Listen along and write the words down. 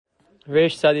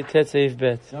ויש צדיק ת' סעיף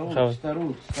ב'.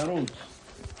 תרוץ.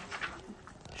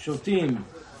 שותים,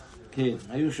 כן,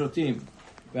 היו שותים.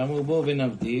 ואמרו בואו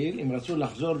ונבדיל, אם רצו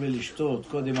לחזור ולשתות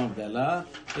קודם הבדלה,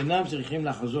 אינם צריכים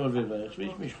לחזור ולברך. ויש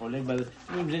מי שחולק בזה,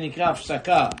 אם זה נקרא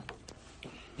הפסקה.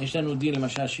 יש לנו דין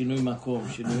למשל שינוי מקום,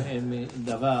 שינוי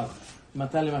דבר. אם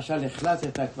אתה למשל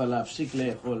החלטת כבר להפסיק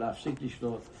לאכול, להפסיק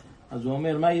לשתות, אז הוא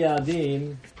אומר מה יהיה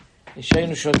הדין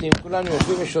שהיינו שותים, כולנו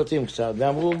יושבים ושותים קצת,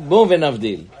 ואמרו בואו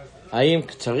ונבדיל, האם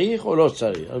צריך או לא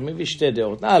צריך, אז מביא שתי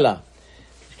דעות. הלאה,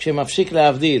 כשמפסיק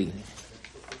להבדיל,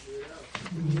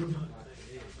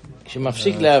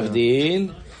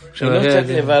 לא צריך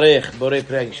לברך בורא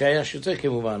פרי, כשהיה שותה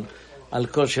כמובן, על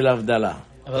כל של הבדלה.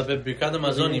 אבל בברכת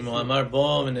המזונים הוא אמר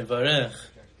בוא ונברך.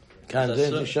 כאן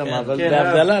זה שם, אבל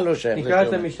בהבדלה לא שייך. נקרא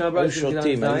את המשנה ברורה היו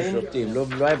שותים,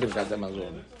 לא היה ברכת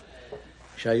המזון.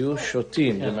 כשהיו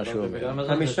שותים, זה מה שהוא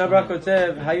אומר. המשנה ברורה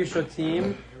כותב, היו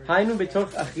שותים, היינו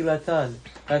בתוך אכילתן.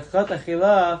 התחלת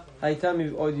אכילה הייתה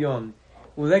מבעוד יום.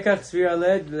 ולקח סביר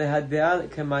עליה להדעה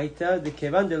כמייתה,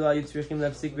 דכיוון דלא היו צריכים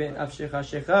להפסיק בין אף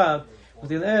שכה,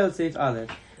 ותלאל סעיף א'.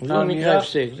 זה לא נקרא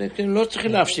הפסיק, לא צריך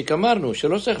להפסיק, אמרנו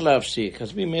שלא צריך להפסיק,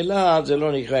 אז ממילא זה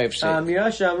לא נקרא הפסיק.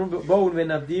 האמירה שאמרו בואו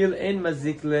ונבדיל אין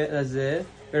מזיק לזה,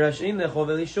 ורשאים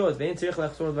לאכול ולשתות, ואין צריך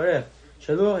לחזור לברך,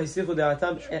 שלא הסיחו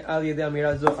דעתם על ידי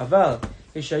אמירה זו, אבל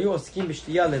כשהיו עוסקים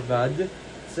בשתייה לבד,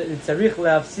 צריך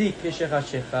להפסיק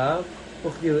כשכה,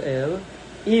 וכדלאל,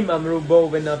 אם אמרו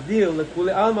בואו ונבדיל,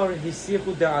 לכולי עלמא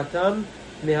הסיחו דעתם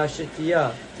מהשתייה.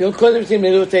 קודם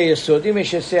תלמדו את היסוד, אם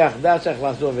יש היסח דעת צריך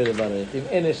לחזור ולברך, אם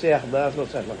אין היסח דעת לא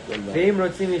צריך לחזור לברך. ואם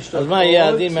רוצים לשתות אז מה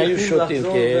היעדים היו שותים,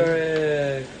 כן?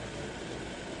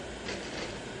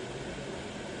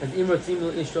 אז אם רוצים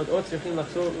לשתות עוד צריכים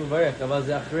לחזור ולברך, אבל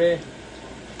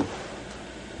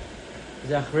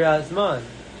זה אחרי הזמן.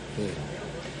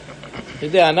 אתה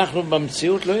יודע, אנחנו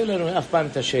במציאות לא יהיה לנו אף פעם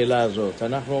את השאלה הזאת.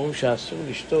 אנחנו אומרים שאסור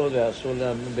לשתות ואסור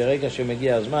ברגע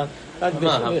שמגיע הזמן, רק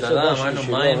הבדלה, אמרנו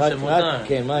מים זה מותר.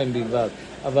 כן, מים בלבד.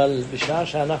 אבל בשעה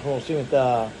שאנחנו עושים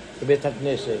בבית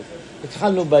הכנסת,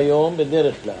 התחלנו ביום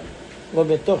בדרך כלל, או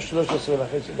בתוך 13.5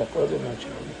 דקות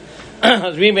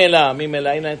אז ממילא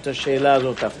אין את השאלה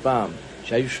הזאת אף פעם,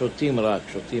 שהיו שותים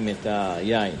את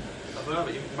היין. אבל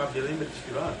אם מבדילים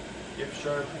בתפילה,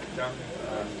 אפשר גם...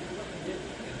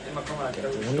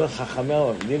 אומרים לך חכמי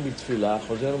מבדיל בתפילה,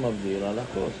 חוזר ומבדיל על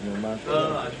הכוס.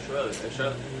 לא, אני שואל,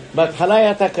 אפשר... בהתחלה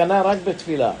היה תקנה רק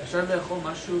בתפילה. אפשר לאכול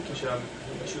משהו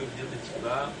כשמישהו הבדיל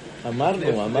בתפילה?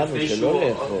 אמרנו שלא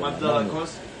לאכול.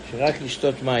 שרק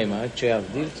לשתות מים, עד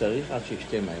שיבדיל צריך עד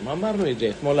שישתה מים. אמרנו את זה,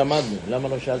 אתמול למדנו. למה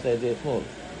לא שאלת את זה אתמול?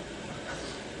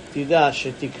 תדע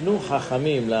שתקנו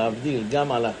חכמים להבדיל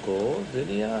גם על הכוס, זה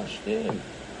נהיה שתיהם.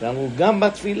 ואמרו גם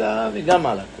בתפילה וגם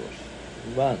על הכוס.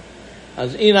 מובן.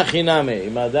 אז הנה חינמי,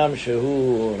 עם האדם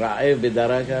שהוא רעב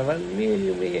בדרג, אבל מי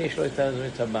יש לו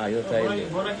את הבעיות האלה?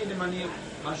 בוא נגיד אם אני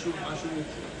משהו...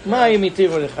 מה אם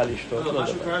התירו לך לשתות? לא,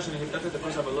 משהו קרה שאני הבדלתי את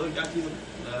הכוס, אבל לא הגעתי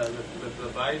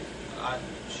לבית עד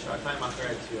שעתיים אחרי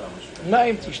התפילה. מה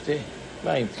אם תשתה?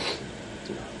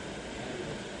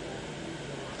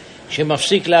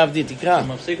 שמפסיק להבדיל, תקרא.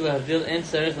 שמפסיק להבדיל, אין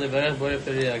צריך לברך בורא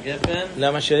פרי הגפן.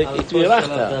 למה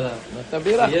שהתבירכת? אתה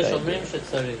בירכת. יש אומרים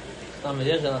שצריך. סתם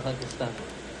יש הלכה כסתם.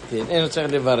 כן, אין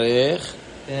צריך לברך.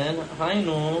 כן,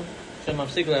 היינו,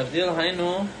 שמפסיק להבדיל,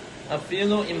 היינו,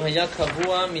 אפילו אם היה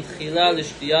קבוע מתחילה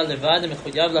לשתייה לבד,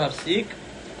 מחויב להפסיק,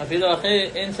 אפילו אחרי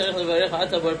אין צריך לברך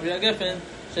עד בורא פרי הגפן,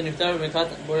 שנפטר במקת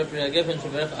בורא פרי הגפן,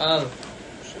 שברך על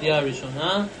שתייה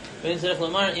הראשונה, ואין צריך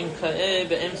לומר אם קאה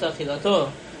באמצע אכילתו,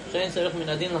 שאין צריך מן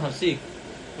הדין להפסיק.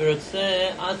 ורוצה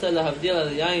עתה להבדיל על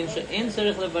היין שאין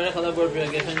צריך לברך על בורא פרי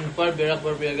הגפן, אם כבר ברך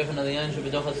בורא פרי הגפן על היין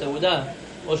שבתוך הסעודה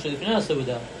או שלפני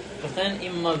הסעודה. וכן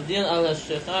אם מבדיל על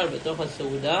השחר בתוך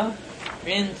הסעודה,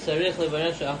 אין צריך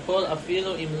לברך שהכל,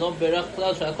 אפילו אם לא ברך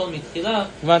כלל שהכל מתחילה.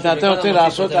 אתה רוצה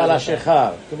לעשות על השחר,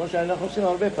 כמו שאנחנו עושים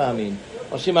הרבה פעמים,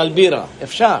 עושים על בירה,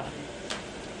 אפשר.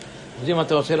 אז אם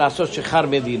אתה רוצה לעשות שחר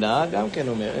מדינה, גם כן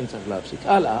אומר, אין צריך להפסיק.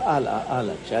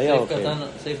 הלאה, כשהיה אוכל.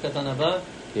 סעיף קטן הבא.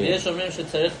 ויש אומרים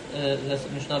שצריך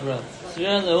משנה ברורה.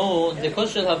 סבירה לו, דקות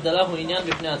של הבדלה הוא עניין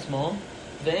בפני עצמו,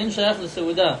 ואין שייך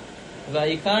לסעודה.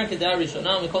 והעיקר כדעה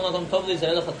ראשונה, ומכל מקום טוב לי זה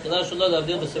הלך התחילה שלו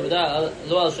להבדיל בסעודה,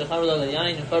 לא על שחר ולא על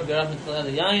היין, אם כבר בירך מתחילה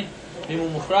ליין, ואם הוא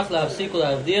מוכרח להפסיק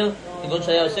ולהבדיל, כגון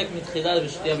שהיה עוסק מתחילה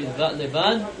בשתייה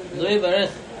לבד, לא יברך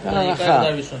העיקר כדעה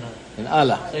ראשונה.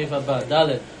 הלאה. סעיף הבא, ד'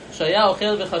 שהיה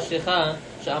אוכל בחשיכה,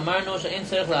 שאמרנו שאין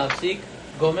צריך להפסיק,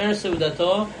 גומר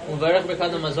סעודתו ומברך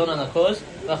ברכת המזון על הכוס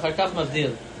ואחר כך מבדיל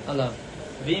עליו.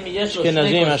 ואם יש לו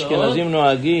שני כוסות...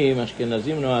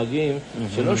 אשכנזים נוהגים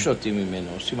שלא שותים ממנו,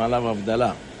 עושים עליו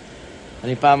הבדלה.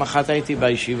 אני פעם אחת הייתי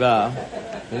בישיבה,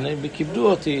 וכיבדו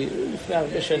אותי לפני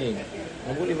הרבה שנים.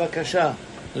 אמרו לי, בבקשה,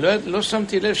 לא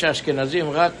שמתי לב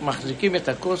שהאשכנזים רק מחזיקים את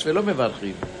הכוס ולא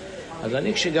מברכים. אז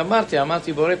אני כשגמרתי,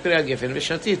 אמרתי בורא פרי הגפן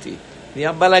ושתיתי.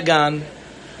 נהיה בלגן.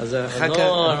 אז אחר כך...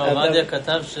 לא, עובדיה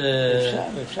כתב ש...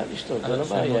 אפשר לשתות, זה לא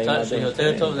בעיה.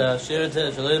 שיותר טוב להשאיר את זה,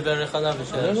 שלא יברך עליו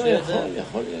ושישאיר את זה.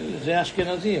 יכול, זה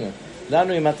אשכנזים.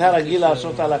 לנו, אם אתה רגיל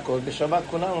לעשות על הכל, בשבת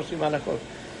כולנו עושים על הכל.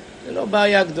 זה לא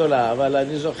בעיה גדולה, אבל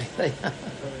אני זוכר היה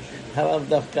הרב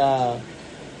דווקא,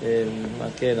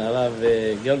 כן, הרב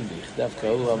גולדביך, דווקא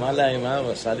הוא אמר להם,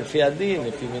 הוא עשה לפי הדין,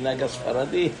 לפי מנהג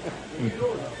הספרדי,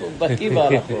 הוא בקיא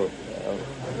בהלכות.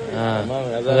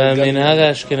 והמנהג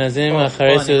האשכנזים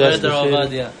אחרי סעודה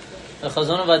שלישית.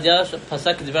 החזון עובדיה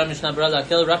פסק כדבר משנה ברורה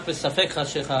להקל רק בספק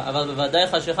חשיכה, אבל בוודאי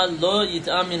חשיכה לא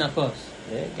יטעם מן הכוס.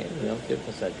 כן, גם כן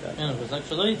פסק כך. כן, פסק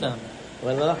שלא יטעם.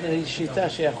 אבל אנחנו שיטה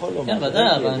שיכול לומר. כן,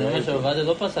 ודאי, אבל אני אומר שעובדיה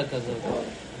לא פסק כזה.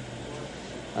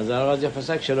 אז עובדיה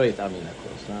פסק שלא יטעם מן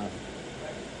הכוס.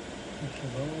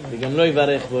 וגם לא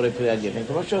יברך בורא פרי הגפן.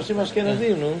 כמו שעושים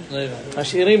אשכנזים, נו.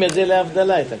 משאירים את זה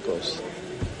להבדלה, את הכוס.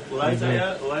 אולי זה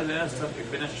היה סתם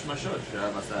בין השמשות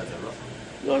שהרב עשה את זה,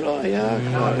 לא? לא, היה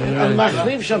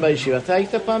מחרים שם בישיבה. אתה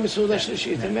היית פעם בסעודה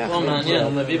שלישית, הם מאחרים. מעניין,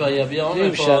 הוא מביא ביביע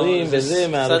עומר פה. שרים וזה,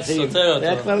 מערכים. זה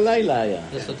היה כבר לילה היה.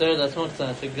 זה סותר את עצמו קצת,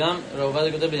 שגם רב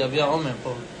עובדיה כותב ביביע עומר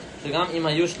פה, שגם אם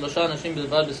היו 3 אנשים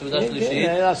בלבד בסעודה שלישית,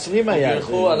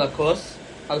 ובירכו על הכוס,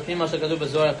 על פי מה שכתוב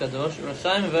בזוהר הקדוש,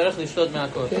 רשאי מברך לשתות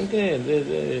מהכוס. כן, כן,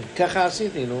 ככה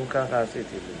עשיתי, ככה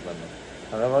עשיתי.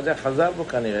 הרב עובדיה חזר בו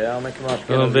כנראה, היה אומר כמו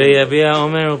אשכנזים. ביביע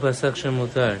עומר הוא פסק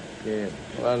שמותר. כן,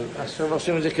 אבל עכשיו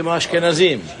עושים את זה כמו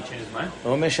אשכנזים.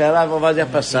 הוא אומר שהרב עובדיה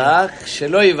פסק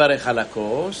שלא יברך על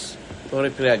הכוס, בורא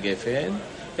פרי הגפן,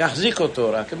 יחזיק אותו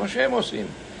רק כמו שהם עושים.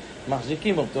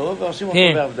 מחזיקים אותו ועושים אותו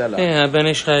בהבדלה. כן, הבן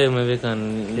איש חי הוא מביא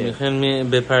כאן. לכן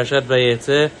בפרשת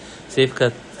ויצא,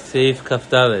 סעיף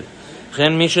כ"ד.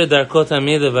 לכן מי שדרכו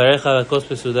תמיד לברך על הכוס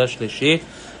בסעודה שלישית,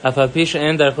 אף על פי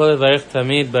שאין דרכו לברך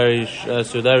תמיד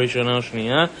בסעודה הראשונה או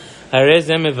שנייה, הרי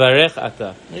זה מברך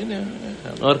אתה.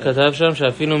 עוד כתב שם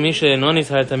שאפילו מי שאינו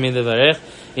נזהר תמיד לברך,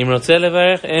 אם רוצה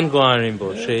לברך, אין גוערים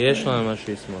בו, שיש לו מה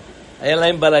שיסמוך. היה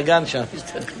להם בלגן שם.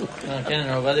 כן,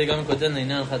 הרב עובדיה גם כותב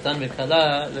לעניין חתן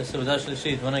וכלה לסעודה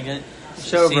שלישית. בוא נגיד,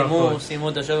 סיימו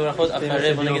את השבע ברכות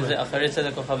אחרי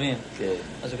צדק כוכבים.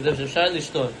 אז הוא כותב שאפשר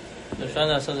לשתות. אפשר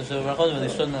לעשות את השבע ברכות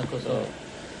ולשתות מהכוס.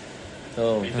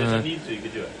 טוב.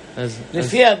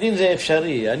 לפי הדין זה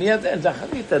אפשרי. אני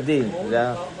זכרתי את הדין.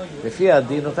 לפי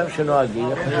הדין, אותם שנוהגים.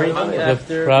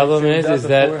 The problem is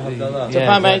that...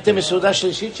 פעם הייתם בסעודה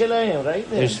שלישית שלהם,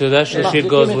 ראיתם? סעודה שלישית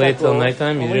goes late till night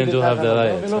time, you didn't do הבדלה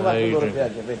yet.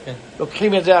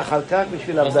 לוקחים את זה אחר כך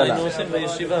בשביל הבדלה. אז היינו עושים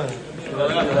בישיבה.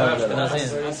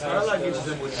 אפשר להגיד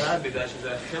שזה מותר בגלל שזה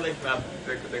חלק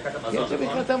מברכת המזון. זה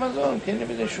ברכת המזון, כן, אין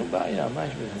בזה שום בעיה, מה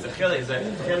יש בזה? זה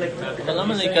חלק אבל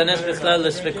למה להיכנס בכלל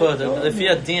לספקות? לפי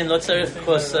הדין לא צריך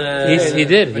כוס... He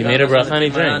did, he made a bracha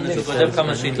and he drank. הוא כותב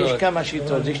כמה שיטות. יש כמה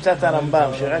שיטות, זה שיטת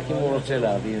הרמב"ם, שרק אם הוא רוצה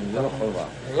להבין, זה לא חובה.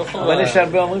 אבל יש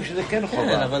הרבה אומרים שזה כן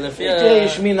חובה.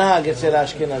 יש מנהג אצל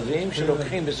האשכנזים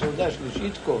שלוקחים בסעודה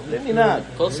שלישית כוס, זה מנהג.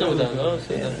 כל סעודה, לא?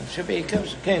 שבעיקר,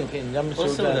 כן, גם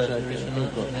בסעודה.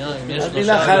 אז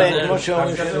מילה אחרת, כמו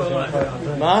שאומרים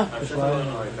מה?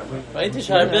 ראיתי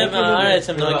שהרבה מהארץ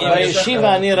הם נוהגים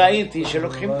בישיבה אני ראיתי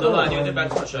שלוקחים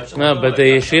כוס. No, but the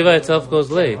yeshiva itself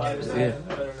goes late.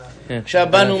 עכשיו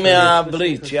באנו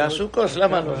מהברית, שיעשו כוס,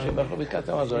 למה לא? שברכו ברכת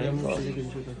המזון.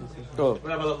 טוב.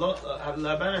 אבל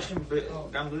להרבה אנשים,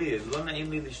 גם לי, לא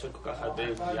נעים לי לשתות כל כך הרבה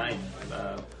יין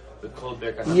בכל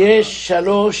ברכת המזון. יש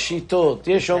 3 שיטות,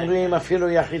 יש אומרים אפילו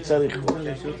יחיד צריך כוס.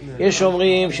 יש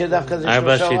אומרים שדווקא זה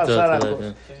 3 או 10 כוס.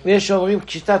 ויש אומרים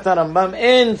שיטת הרמב"ם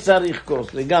אין צריך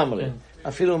כוס לגמרי.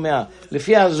 אפילו 100.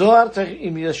 לפי הזוהר,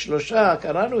 אם יש 3,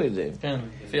 קראנו את זה. כן,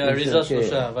 לפי האריזה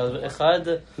 3, אבל אחד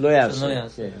לא יעשה.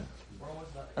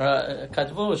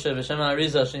 כתבו שבשם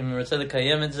האריזה, שאם הוא רוצה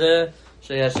לקיים את זה,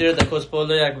 שישאיר את הכוס פה,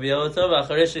 לא יגביה אותו,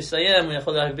 ואחרי שיסיים הוא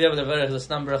יכול להגביה ולברך, זה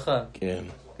סתם ברכה. כן.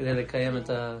 כדי לקיים את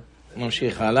ה...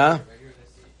 ממשיך הלאה.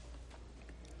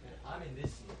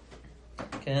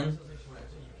 כן.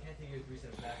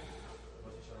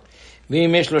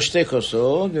 ואם יש לו 2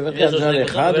 כוסות, בברכת זמן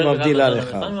אחד, הוא מבדיל על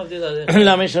אחד.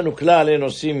 למה יש לנו כלל, אין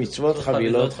עושים מצוות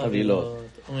חבילות חבילות.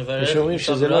 ושאומרים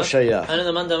שזה לא שייך. אין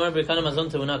אדם דאמר ברכת המזון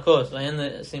טעונה כוס, ואין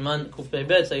סימן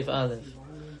קפ"ב סעיף א'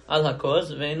 על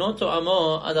הכוס, ואינו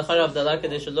תואמו עד אחר ההבדלה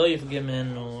כדי שלא יפגע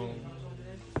ממנו.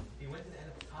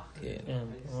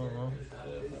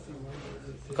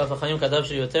 כף החיים כתב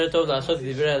שיותר טוב לעשות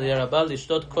דברי עלייה רבה,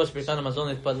 לשתות כוס ברכת המזון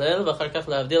להתפלל, ואחר כך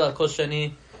להבדיל על כוס שני,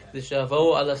 כדי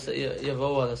שיבואו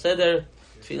על הסדר,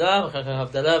 תפילה, ואחר כך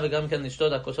הבדלה, וגם כן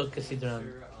לשתות הכוסות כסדרן.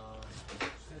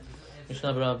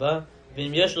 משנה ברורה הבא.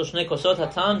 ואם יש לו 2 כוסות,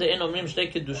 הטעם דאין אומרים 2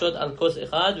 קידושות על כוס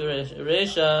אחד,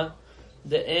 ורשע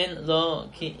דאין לו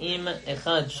כי אם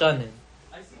אחד שנה.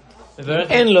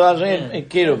 אין לו, אז אין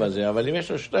כאילו בזה, אבל אם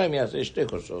יש לו 2, יעשה 2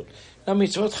 כוסות.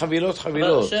 למצוות חבילות.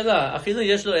 אבל שאלה, אפילו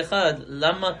יש לו 1,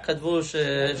 למה כתבו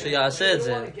שיעשה את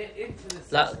זה?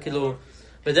 כאילו,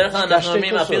 בדרך כלל אנחנו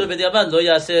אומרים, אפילו בדיעבד, לא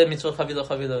יעשה מצוות חבילות,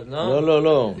 לא?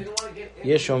 לא.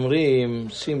 יש אומרים,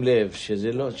 שים לב,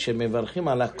 שמברכים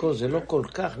על הכוס, זה לא כל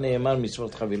כך נאמר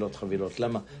מצוות חבילות.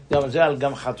 למה? גם זה על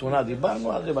גם חתונה,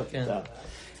 דיברנו על זה בכיתה.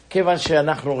 כיוון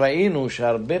שאנחנו ראינו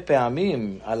שהרבה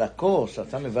פעמים על הכוס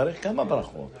אתה מברך כמה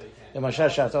ברכות. למשל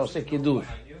שאתה עושה קידוש.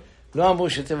 לא אמרו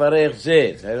שתברך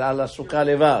זה על הסוכה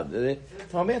לבד.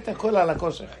 אתה אומר את הכל על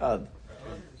הכוס אחד.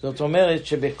 זאת אומרת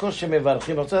שבכוס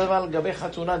שמברכים, אותו דבר לגבי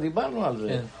חתונה, דיברנו על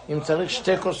זה. אם צריך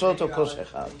 2 כוסות או כוס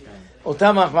אחד.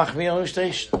 אותם מחמירים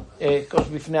שצריך כוס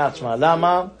בפני עצמה.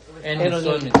 למה? אין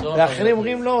מצוות. ואחרים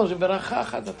אומרים לא, זה ברכה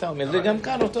אחת אתה אומר. זה גם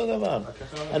כאן אותו דבר.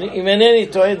 אם אינני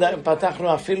טועה,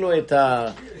 פתחנו אפילו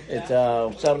את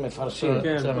האוצר מפרשים.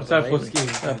 כן, אוצר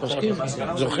פוסקים.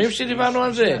 זוכרים שדיברנו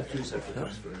על זה?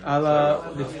 על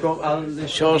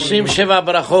שעושים 7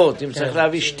 ברכות, אם צריך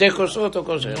להביא 2 כוסות או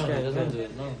כוס אחד.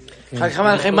 אחר כך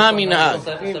אמר לכם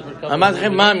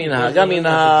מה המנהג. גם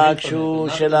מנהג שהוא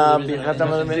של ברכת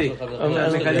המזון.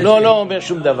 לא אומר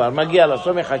שום דבר, מגיע לו,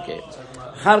 לא מחכה.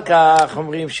 אחר כך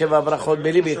אומרים 7 ברכות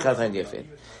בלי ברכת הגפן.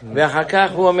 ואחר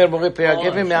כך הוא אומר בורא פרי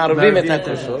הגפן, מערבים את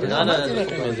הכוסות.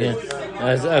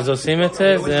 אז עושים את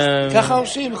זה? ככה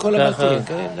עושים בכל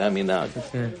הבתים, זה המנהג.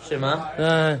 שמה?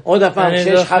 עוד הפעם,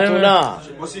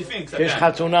 כשיש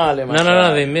חתונה למשל.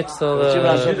 לא, ועם מיקסר. רוצים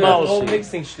לעשות מה עושים?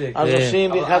 אז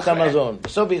עושים ברכת המזון.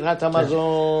 בסוף ברכת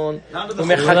המזון הוא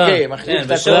מחכה, מחליף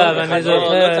את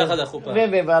הכול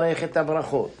ומברך את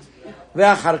הברכות.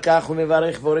 ואחר כך הוא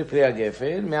מברך בורא פרי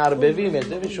הגפן, מערבבים את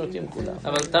זה ושותים כולם.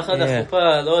 אבל תחת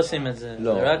החופה לא עושים את זה.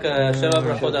 לא. רק 7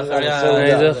 ברכות אחריה.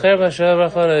 אני זוכר ב7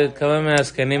 ברכות, כמה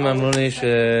מהזקנים אמרו לי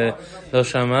שלא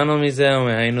שמענו מזה,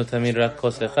 היינו תמיד רק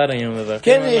כוס אחד, היינו מברכים.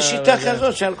 כן, יש שיטה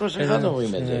כזאת שעל כוס אחד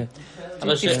אומרים את זה.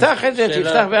 תפתח את זה,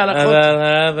 תפתח בהלכות. אבל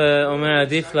הרב אומר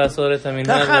עדיף לעשות את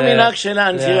המנהג. ככה המנהג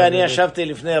שלנו, תראה, אני ישבתי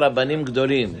לפני רבנים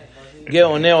גדולים.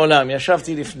 גאוני עולם,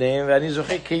 ישבתי לפניהם, ואני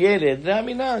זוכר כילד, זה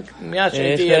המנהג, מיד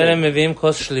שהייתי ילד. יש כאלה מביאים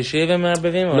כוס שלישי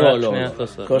ומערבבים, או רק 2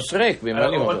 הכוסות? כוס ריק,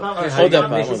 במעלים אותו.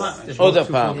 עוד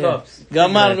הפעם.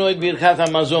 גמרנו את ברכת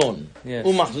המזון,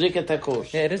 הוא מחזיק את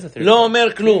הכוס. לא אומר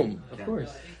כלום.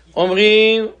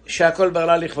 אומרים שהכל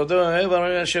ברא לכבודו,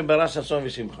 ברא שברא ששון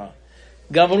ושמחה.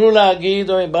 גמרו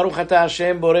להגיד, ברוך אתה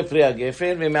השם בורא פרי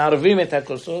הגפן, ומערבים את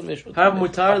הכוסות ושותים.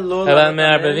 מותר לא... אבל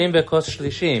מערבבים בכוס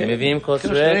שלישי, מביאים כוס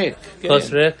ריק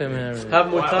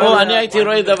ומערבבים. אני הייתי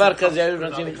רואה דבר כזה, היו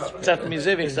נותנים קצת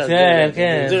מזה וקצת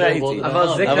כן, זה ראיתי.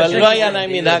 אבל לא היה להם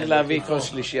מנהג להביא כוס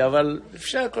שלישי, אבל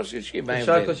אפשר כוס שלישי בהם.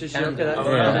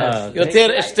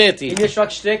 יותר אסתטי. אם יש רק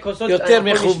 2 כוסות... יותר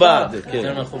מכובד.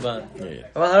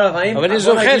 אבל אני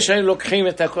זוכר שהיו לוקחים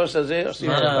את הכוס הזה,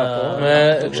 עושים את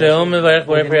זה. כשהוא מברך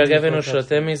בורא פרי הגפן הוא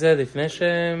שותה מזה לפני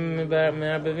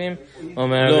שמערבבים?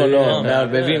 לא,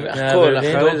 מערבבים הכל,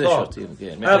 אחרי זה שותים.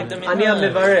 אני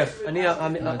המברך,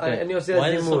 אני עושה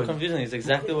את זימון. Why is it so confusing? It's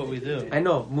exactly what we do. I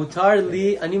know, מותר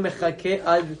לי, אני מחכה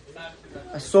עד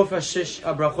סוף 6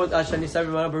 הברכות, עד שאני שם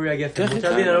במעלה ברורה הגפן.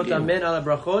 מותר לי לענות אמן על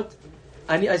הברכות.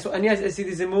 אני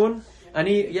עשיתי זימון.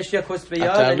 יש לי הכוס ביד.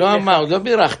 אתה לא אמר, לא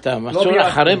בירכת,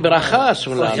 אחרי ברכה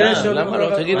אסור לענות. למה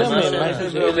לא?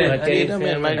 תגיד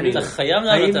אמן. אתה חייב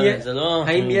לענות אמן, זה לא...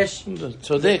 האם יש...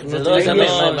 צודק. זה לא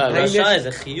רשאי,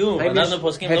 זה חיוב. אנחנו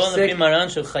פוסקים לא לפי מרן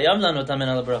שחייב לענות אמן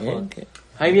על הברכות.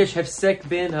 האם יש הפסק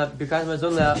בין ברכת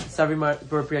המזון לסברי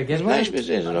בורא פרי הגפן? אז מה יש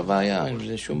בזה? זה לא בעיה,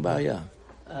 זה שום בעיה.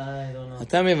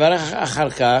 אתה מברך אחר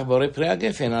כך בורא פרי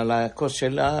הגפן על הכוס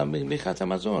של ברכת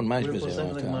המזון, מה יש בזה?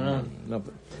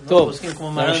 טוב,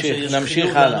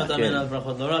 נמשיך הלאה.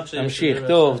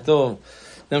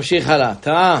 נמשיך הלאה.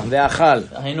 טעה ואכל.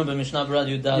 היינו במשנה ברורה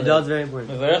י"ד.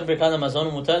 מברך ברכת המזון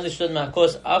ומותר לשתות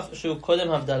מהכוס אף שהוא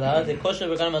קודם הבדלה, וכוס של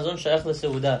ברכת המזון שייך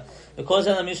לסעודה. וכל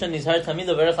זה למי שנזהר תמיד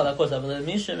לברך על הכוס, אבל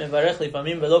למי שמברך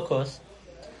לפעמים בלא כוס,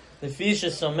 לפי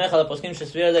שסומך על הפוסקים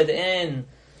שסביר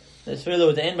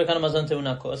לו דאין ברכת המזון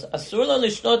טעונה כוס, אסור לו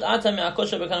לשתות עתה מהכוס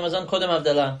של ברכת המזון קודם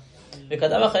הבדלה.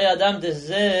 וכתב החיי אדם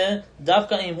דזה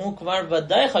דווקא אם הוא כבר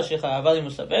ודאי חשיכה, אבל אם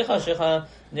הוא סבר חשיכה,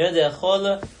 נראה זה יכול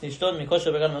לשתות מכוס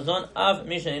של ברכת המזון, אף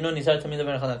מי שאינו נזהר תמיד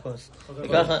לברך על הכוס.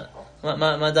 וככה,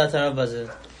 מה דעת הרב בזה?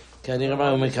 כנראה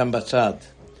מה אומר כאן בצד?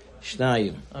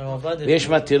 2. ויש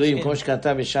מתירים, כמו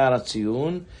שכתב בשער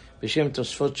הציון, בשם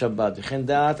תוספות שבת, וכן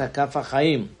דעת הכף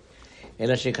החיים.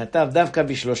 אלא שכתב דווקא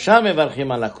בשלושה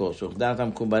מברכים על הכוס, ובדעת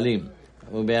המקובלים.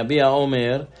 וביביע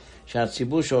אומר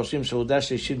שהציבור שעושים סעודה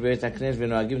שלישית בבית הכנסת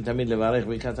ונוהגים תמיד לברך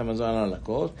ברכת המזון על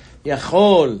הכוס,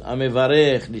 יכול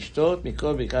המברך לשתות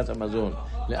מכל ברכת המזון.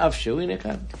 לאף שהוא, הנה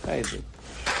כאן, תקרא את זה.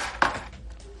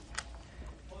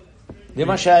 זה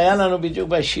מה שהיה לנו בדיוק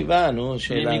בישיבה, נו,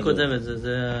 שאלה. מי כותב את זה?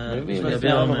 זה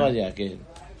יביע אומר. כן.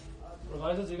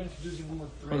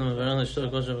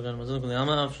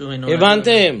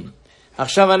 הבנתם?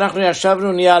 עכשיו אנחנו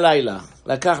ישבנו, נהיה לילה.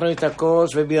 לקחנו את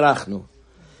הכוס ובירכנו.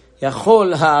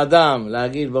 יכול האדם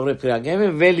להגיד ברורה פרי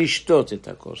הגפן ולשתות את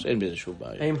הכוס, אין בזה שום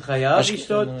בעיה. האם חייב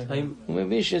לשתות? הוא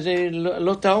מבין שזה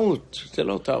לא טעות, זה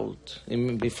לא טעות.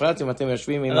 בפרט אם אתם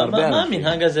יושבים עם הרבה אנשים. מה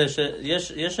המנהג הזה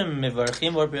שיש הם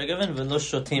מברכים ברורה פרי הגפן ולא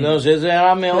שותים? לא, זה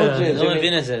רע מאוד. אני לא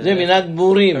מבין את זה. זה מנהג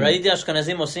בורים. ראיתי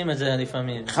אשכנזים עושים את זה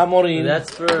לפעמים. חמורים. That's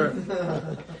for...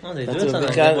 No, they do it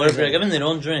sometimes. ברורה פרי הגפן, they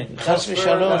don't drink. חס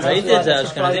ושלום. ראיתי את זה,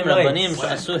 אשכנזים רבנים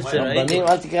עשו את זה, ראיתי. רבנים,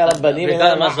 אל תקרא רבנים.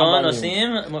 ברכת המזון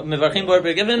עושים, מברכים ברורה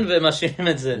פרי הגפן ומשאירים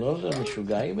את זה. לא, זה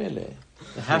משוגעים אלה.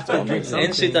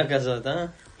 אין שיטה כזאת, אה?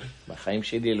 בחיים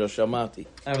שלי לא שמעתי.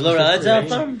 אבל לא ראה את זה אף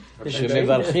פעם?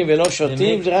 שמברכים ולא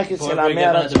שותים, זה רק אצל עמי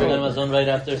הרצון.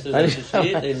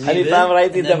 אני פעם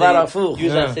ראיתי דבר הפוך.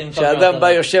 שאדם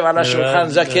בא יושב על השולחן,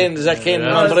 זקן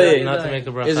ממרא,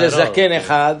 איזה זקן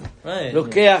אחד,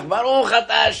 לוקח, ברוך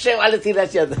אתה השם, על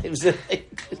נטילת ידיים. זה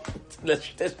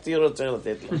לשתי סתירות צריך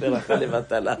לתת לו, ברכה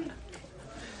לבטלה.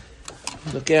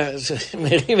 לוקח,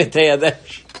 מרים את הידיים.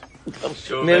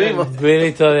 מרים אותו. בלי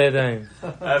ליטול ידיים.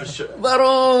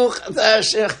 ברוך אתה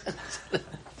השם.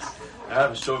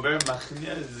 שובר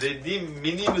מכניע זדים,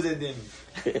 מינים וזדים.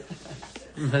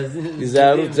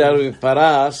 זהרו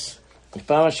מפרס.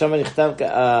 פעם שם נכתב,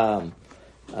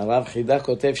 הרב חידה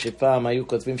כותב שפעם היו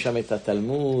כותבים שם את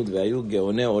התלמוד והיו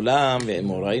גאוני עולם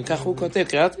ואמוראים, כך הוא כותב,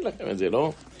 קראתי לכם את זה,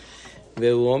 לא?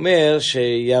 והוא אומר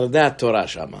שירדה התורה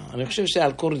שם. אני חושב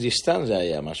שעל כורדיסטן זה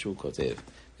היה מה שהוא כותב.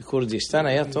 בכורדיסטן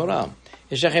היה תורה.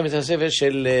 יש לכם את הספר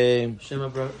של...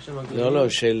 לא,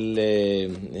 של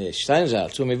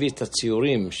שטיינזלץ, הוא מביא את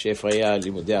הציורים שאיפה היה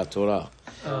לימודי התורה.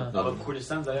 אבל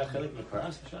כורדיסטן זה היה חלק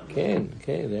מפרס שם? כן,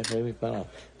 זה היה חלק מפרס.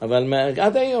 אבל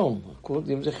עד היום,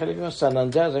 כורדים זה חלק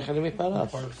מהסננדה, זה חלק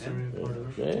מפרס.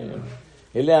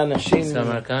 אלה האנשים...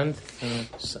 סמרקנד?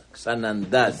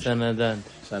 סננדד.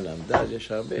 סננדד,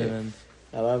 יש הרבה.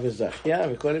 הרב וזכיה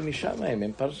וכל הם משם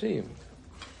הם פרסים.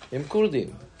 הם כורדים.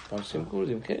 פרסים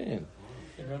כורדים, כן.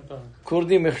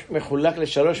 כורדים מחולק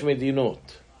לשלוש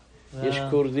מדינות. יש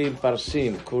כורדים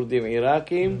פרסים, כורדים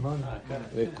עיראקים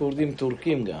וכורדים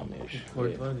טורקים גם יש.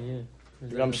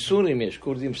 גם סורים יש,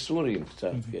 כורדים סורים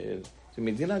קצת. זו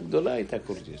מדינה גדולה הייתה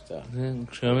כורדיסטן.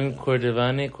 כשאומרים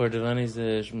קורדבני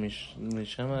זה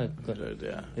משם? לא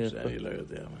יודע, אני לא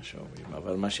יודע מה שאומרים.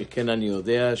 אבל מה שכן אני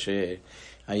יודע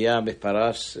שהיה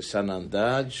בפרס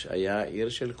סננדאג' היה עיר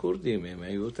של כורדים, הם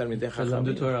היו תלמידי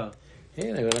חכמים.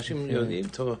 כן, אבל אנשים יודעים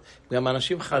טוב, גם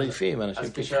אנשים חריפים, אנשים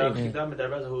פיקחים. אז כשהרב חידה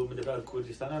הוא מדבר על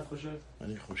כורדיסטן, אני חושב?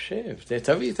 אני חושב.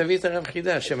 תביא את הרב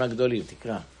חידה, השם הגדולים,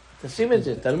 תקרא. תשים את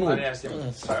זה, תלמוד.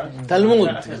 תלמוד.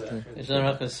 יש לנו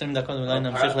רק 20 דקות, אולי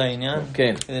נמשיך לעניין.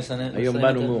 כן, היום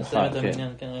באנו מאוחר.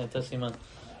 כן, אתה סימן.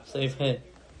 סעיף ה'.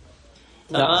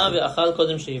 טעה ואכל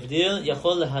קודם שהבדיל,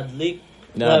 יכול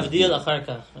להבדיל אחר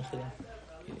כך.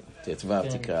 תתוו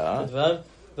תקרא.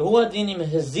 והוא הדין אם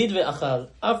הזיד ואכל,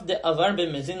 אף דעבר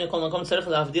במזין לכל מקום צריך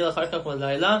להבדיל אחר כך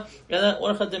בלילה, אלא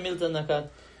אורחא דמילתא נקט.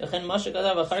 לכן מה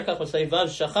שכתב אחר כך בסעיף ו'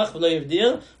 שכח ולא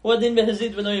יבדיל, הוא הדין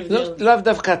בהזיד ולא יבדיל. לאו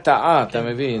דווקא טעה, אתה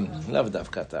מבין? לאו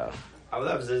דווקא טעה.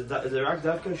 אבל זה רק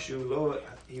דווקא שהוא לא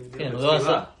הבדיל כן, לא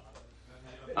עשה.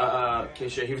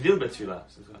 כשהבדיל בתפילה.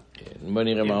 בוא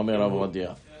נראה מה אומר רב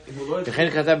עובדיה. וכן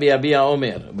כתב ביביע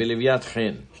עומר, בלוויית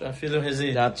חן. שאפילו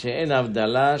הזיד. דעת שאין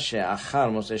הבדלה שאחר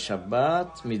מוצאי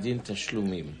שבת מדין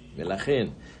תשלומים. ולכן,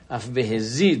 אף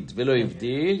בהזיד ולא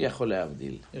הבדיל, יכול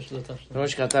להבדיל. יש לו תשלום. כמו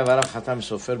שכתב הרב חתם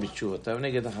סופר בתשובותיו,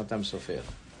 נגד החתם סופר.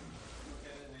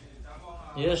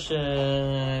 יש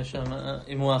שם,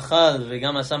 אם הוא אכל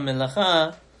וגם עשה מלאכה,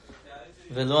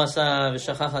 ולא עשה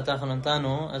ושכח התחל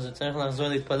נתנו, אז הוא צריך לחזור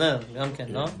להתפלל, גם כן,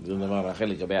 לא? זה דבר אחר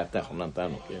לגבי התחל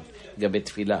נתנו, כן. לגבי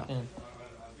תפילה.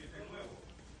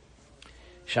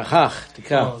 שכח,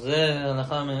 תקרא. זה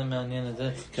הלכה מעניינת.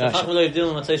 שכח ולא הבדיל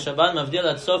במצאי שבת, מבדיל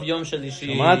עד סוף יום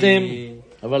שלישי. שמעתם?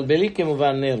 אבל בלי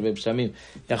כמובן נר ובשמים.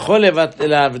 יכול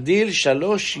להבדיל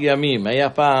 3 ימים. היה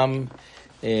פעם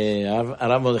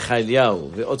הרב מרדכי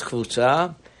אליהו ועוד קבוצה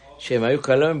שהם היו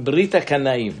קוראים ברית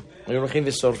הקנאים. היו הולכים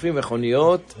ושורפים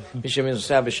מכוניות מי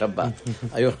שנוסע בשבת.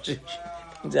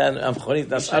 זה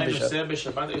המכונית נסעה בשבת. נוסע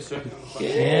בשבת היו שואלים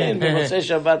מכונית. כן, במוצאי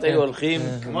שבת היו הולכים.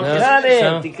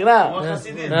 תקרא.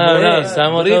 לא,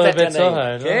 שמו אותו בבית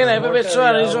סוהר. כן, היה בבית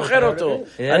סוהר, אני זוכר אותו.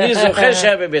 אני זוכר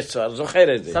שהיה בבית סוהר,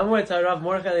 זוכר את זה. שמו את הרב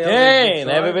מורכה ליום כן,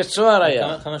 היה בבית סוהר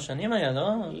היה. כמה שנים היה, לא?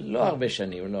 לא הרבה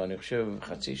שנים, לא, אני חושב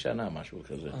חצי שנה, משהו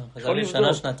כזה. חזר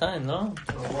שנה, שנתיים, לא?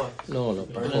 לא,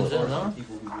 פחות.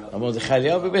 מרדכי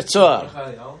אליהו בבית סוהר.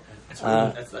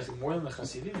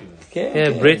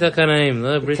 כן, ברית הקנאים,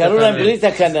 לא? קראו להם ברית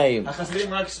הקנאים.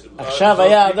 עכשיו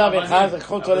היה אדם אחד,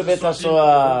 לקחו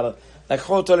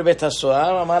אותו לבית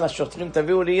הסוהר, אמר לשוטרים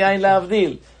תביאו לי יין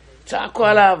להבדיל. צעקו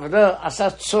עליו, לא, עשה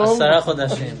צום.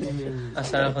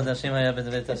 10 חודשים היה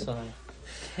בבית הסוהר.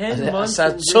 עשה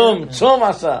צום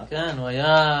עשה. כן, הוא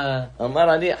היה...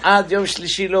 אמר אני עד יום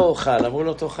שלישי לא אוכל. אמרו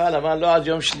לו תאכל, אמר לא עד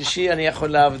יום שלישי אני יכול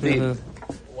להבדיל.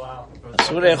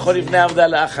 אסור לאכול לפני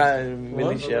הבדלה,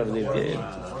 מילי שיבדיל.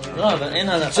 לא, אבל אין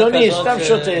הלכה כזאת. סתם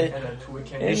שותה.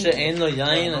 מי שאין לו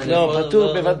יין... לא,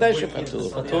 פטור, בוודאי שפטור.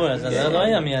 פטור, אז זה לא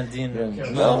היה מהדין.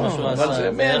 לא, אבל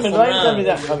זה לא היו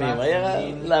תלמידי חכמים, היה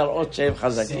להראות שהם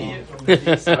חזקים.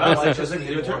 זה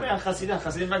יותר מהחסידים,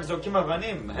 החסידים רק זורקים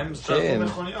אבנים, הם שרפו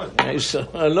מכוניות.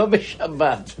 לא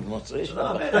בשבת, מוצאי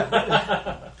שבת.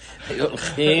 היו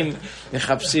הולכים,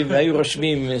 מחפשים, והיו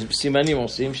רושמים, סימנים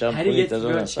עושים שהמכונית הזו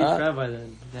נסעה.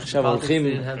 עכשיו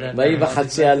הולכים, באי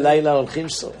בחצי הלילה הולכים,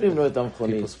 שורפים לו את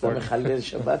המכונית. אתה מחלל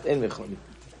שבת, אין מכונית.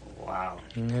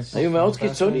 היו מאוד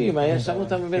קיצוניים, היה שם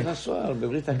אותם בבית הסוהר,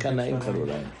 בברית הקנאים קראו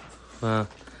להם.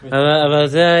 אבל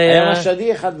זה היה... היה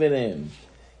משדי אחד ביניהם.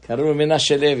 קראו לו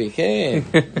מנשה לוי, כן.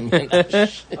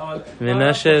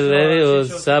 מנשה לוי הוא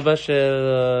סבא של...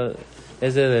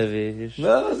 איזה לוי?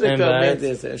 לא, זה באמת,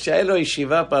 שהיה לו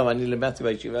ישיבה פעם, אני למדתי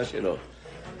בישיבה שלו.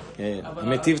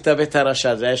 מטיב תבית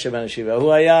הרשע, זה היה שבן ישיבה.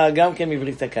 הוא היה גם כן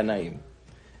מברית הקנאים.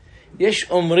 יש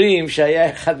אומרים שהיה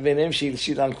אחד ביניהם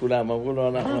שהלשיל על כולם, אמרו לו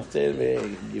אנחנו נפצל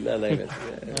וגילה להם את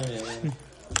זה.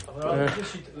 אבל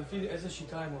לפי איזה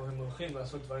שיטה הם הולכים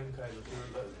לעשות דברים כאלו?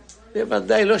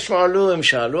 בוודאי לא שאלו, הם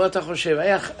שאלו, אתה חושב,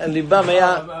 ליבם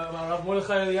היה... הרב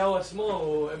מרדכי אליהו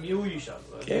עצמו, הם יהיו אישה.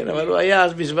 כן, אבל הוא היה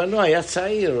אז בזמנו, היה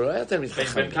צעיר, הוא לא היה תלמיד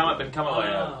חכם. בן כמה הוא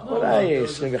היה? אולי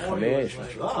 25,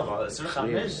 משהו. לא, אבל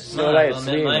 25. אולי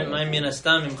 20. מה מן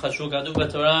הסתם, אם חשבו כתוב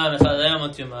בתורה, מחלל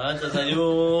ימות יומת, אז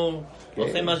היו...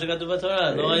 הולכים מה שכתוב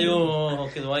בתורה, לא היו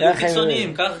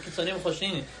קיצוניים, ככה קיצוניים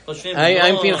חושבים.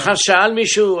 האם פנחס שאל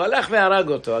מישהו, הלך והרג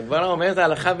אותו, הגמרא אומרת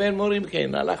הלכה ואין מורים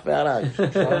כן, הלך והרג.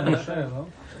 שאל משה, לא?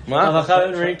 מה? הלכה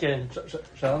ואין מורים כן.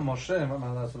 שאל משה,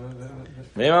 מה לעשות?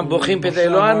 והם בוכים פתאי,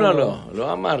 לא ענו לו,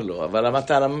 לא אמר לו, אבל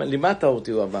אתה לימדת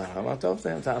אותי, הוא אמר, אמרת,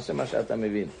 תעשה מה שאתה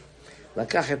מבין.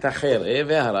 לקח את החרב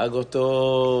והרג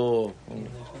אותו.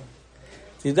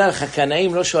 תדע לך,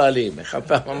 קנאים לא שואלים, אחד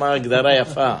פעם אמר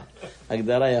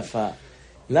הגדרה יפה.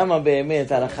 למה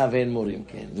באמת הלכה ואין מורים?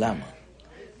 כן, למה? הוא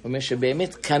אומר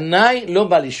שבאמת קנאי לא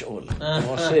בא לשאול,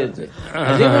 הוא עושה את זה.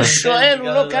 אז אם הוא שואל, הוא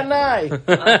לא קנאי.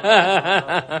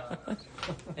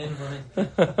 אין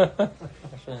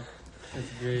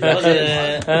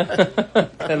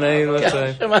קנאים לא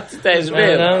שואל. שמעתי את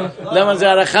ההסבר. למה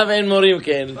זה הלכה ואין מורים,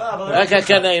 כן. רק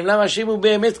הקנאים. למה שאם הוא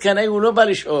באמת קנאי, הוא לא בא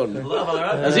לשאול.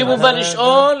 אז אם הוא בא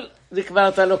לשאול, זה כבר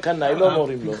אתה לא קנאי, לא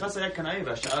מורים לו. פנחס היה קנאי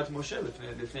והשאל את משה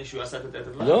לפני שהוא עשה את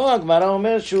הדבר. לא, הגמרא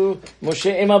אומרת שהוא,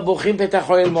 משה, הם הבוכים פתח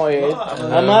אוהל מועד,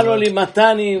 אמר לו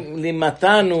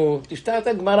לימתנו, תפתח את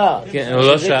הגמרא. כן, הוא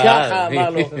לא שאל.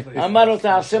 אמר לו,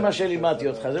 תעשה מה שלימדתי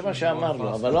אותך, זה מה שאמר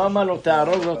לו, אבל לא אמר לו,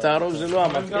 תהרוג, זה לא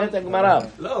אמר, תראה את הגמרא.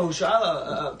 לא, הוא שאל,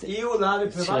 איהו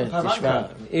להבי פרוונקה.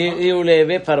 איהו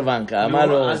להבי פרוונקה, אמר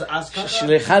לו,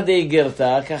 שליחה די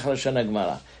גרתה, כך לשון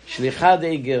הגמרא. שליחה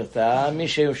די גרתה, מי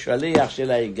שהוא שליח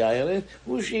של האיגרת,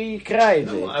 הוא שיקרא את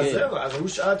זה. אז זהו, אז הוא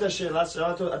שאל את השאלה,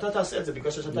 אתה תעשה את זה,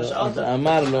 בגלל שאתה שאלת.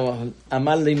 אמר לו,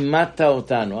 אמר לימדת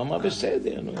אותנו, אמר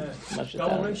בסדר, נו. גם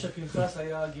אומרים שפנחס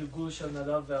היה גלגול של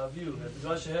נדב ואביהו,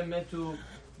 בגלל שהם מתו,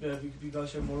 בגלל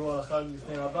שהם מורו אחד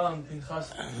לפני רבם,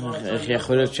 פנחס... איך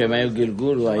יכול להיות שהם היו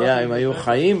גלגול, הם היו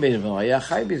חיים בזמנם, הוא היה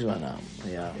חי בזמנם.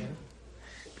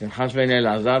 פנחס בן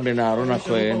אלעזר בן אהרון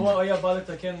הכהן. הוא היה בא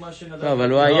לתקן מה שנדב. לא,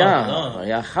 אבל הוא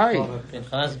היה חי.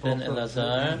 פנחס בן אלעזר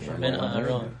בן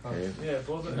אהרון.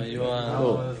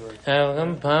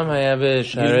 גם פעם היה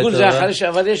בשערי תורה. גלגול זה אחרי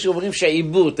אבל יש אומרים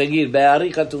שעיבור, תגיד,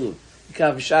 בערי כתוב. כך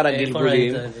בשאר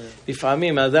הגלגולים.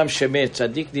 לפעמים האדם שמת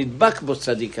צדיק, נדבק בו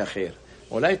צדיק אחר.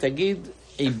 אולי תגיד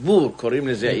עיבור, קוראים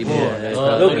לזה עיבור.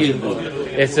 לא גלגול.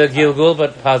 It's a gilgul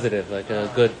but positive, like a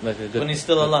good. When he's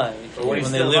still alive,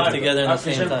 when they live together in the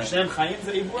same time.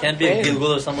 Can't be a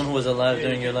gilgul of someone who was alive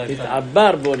during your lifetime.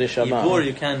 תתעבר בו נשמה. Ibur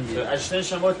you can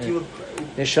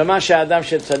be. נשמה שהאדם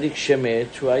של צדיק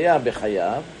שמת, שהוא היה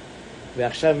בחייו,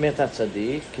 ועכשיו מת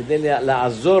הצדיק, כדי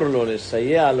לעזור לו,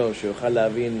 לסייע לו, שיוכל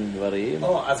להבין דברים,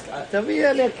 תביא,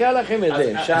 אני אקרא לכם את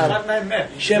זה.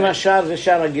 שם השער זה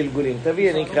שער הגלגולים.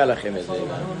 תביא, אני אקרא לכם את זה.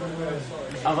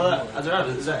 אבל,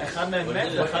 זה אחד מהם מת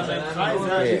ואחד מהם חי,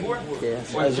 זה הדיבור?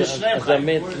 אז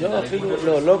המת, לא,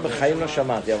 אפילו, לא, בחיים לא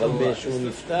שמעתי, אבל כשהוא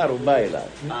נפטר הוא בא אליו.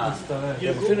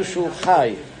 אפילו שהוא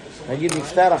חי. נגיד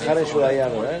נפטר אחרי שהוא היה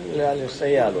לו,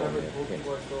 לסייע לו.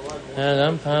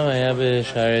 גם פעם היה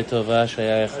בשערי טובה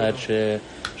שהיה אחד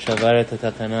ששבר את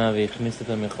התקנה והכניס את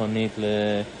המכונית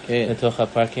לתוך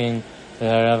הפארקינג,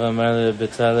 והרב אמר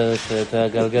לבצלאל שאת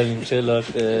הגלגלים שלו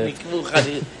נקבו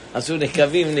עשו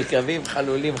נקבים,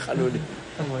 חלולים.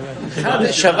 אחד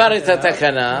שבר את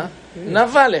התקנה,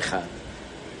 נבע לך.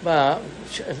 בא,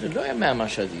 זה לא היה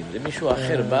מהמשדים, זה מישהו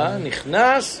אחר בא,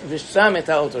 נכנס ושם את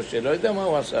האוטו שלו, לא יודע מה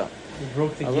הוא עשה.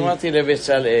 אז אמרתי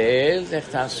לבצלאל, איך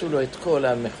תעשו לו את כל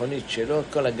המכונית שלו, את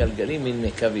כל הגלגלים מן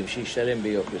נקבים, שישלם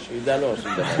ביוקר, שידע לא עשו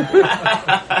דבר.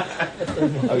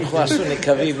 אבל הוא עשו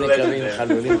נקבים,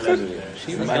 חלולים.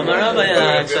 גם הרב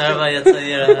היה, כשהרב היה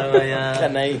צעיר, הרב היה...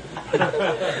 קנאי.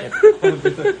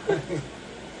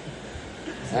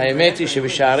 האמת היא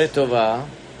שבשערי טובה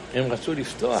הם רצו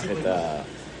לפתוח את ה...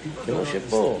 כמו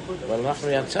שפה, אבל אנחנו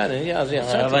יצאנו, אז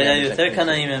יצאתי. הרב היה יותר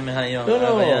קנאים מהיום.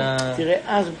 לא, תראה,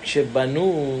 אז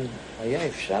כשבנו, היה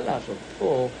אפשר לעשות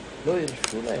פה, לא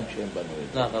הרשו להם שהם בנו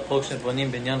את זה. לא, פה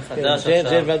כשבונים בניין חדש עכשיו...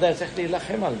 זה ודאי צריך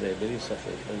להילחם על זה, בלי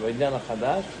ספק. בבניין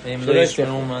החדש... ואם לא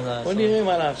ישמעו מה לעשות. בוא נראה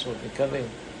מה לעשות, נקווה.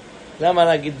 למה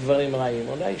להגיד דברים רעים?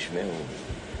 אולי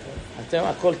ישמעו.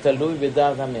 הכל תלוי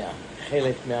בדעת המאה.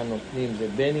 חלק מהנותנים זה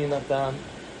בני נתן,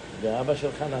 ואבא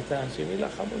שלך נתן,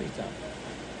 שיילחמו איתם.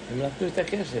 הם נתנו את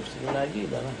הכסף, צריכים להגיד,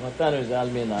 אנחנו נתנו את זה על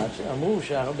מנת, שאמרו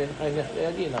שהרב בן חיים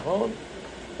יגיד, נכון?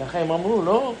 ככה הם אמרו,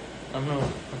 לא? אמרו.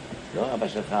 לא, אבא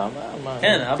שלך אמר.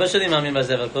 כן, אבא שלי מאמין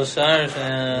בזה, אבל כל שער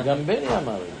גם בני אמר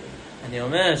את זה. אני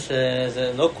אומר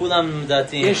שזה לא כולם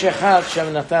דעתיים. יש אחד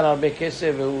שם נתן הרבה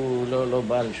כסף והוא לא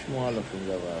בא לשמוע לו שום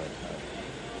דבר.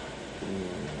 הוא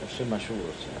עושה מה שהוא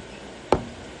רוצה.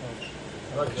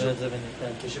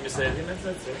 כשמסיידים את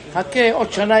זה, חכה,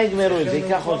 עוד שנה יגמרו את זה,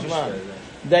 ייקח עוד זמן.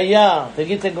 דיה,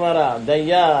 תגיד את הגמרא,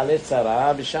 דיה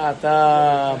לצרה,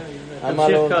 בשעתה אמר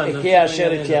לו, אקי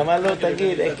אשר אקי, אמר לו,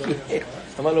 תגיד, אקי,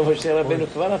 אמר לו, משה רבנו,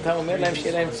 כבר אתה אומר להם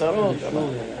שיהיה להם צרות,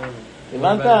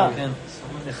 הבנת? כן,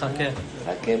 תחכה.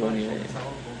 חכה, לא נראה.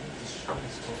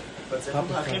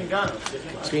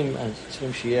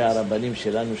 צריכים שיהיה הרבנים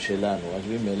שלנו, אז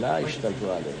ממילא השתלטו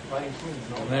עליהם.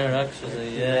 אומר רק שזה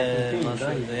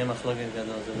יהיה מחלוקת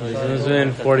גדול. This was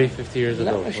in 40-50 years ago.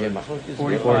 למה שיהיה מחלוקת?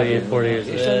 40 years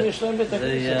ago. יש להם בית זה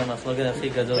יהיה הכנסת. המחלוקת הכי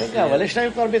גדול. רגע, אבל יש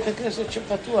להם כבר בית הכנסת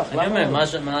שפתוח. אני אומר,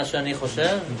 מה שאני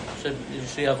חושב,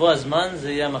 שיבוא הזמן,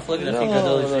 זה יהיה המחלוקת הכי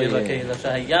גדול שיהיה בקהילה,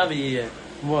 שהיה ויהיה.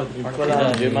 עם כל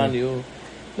הג'רמניות.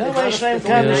 למה יש להם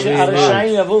כאן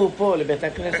שהרשעים יבואו פה לבית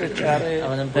הכנסת שערי...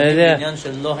 אבל הם בונים בעניין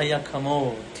שלא היה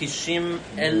כמוהו,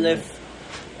 90,000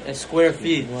 סקוואר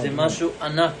פיט, זה משהו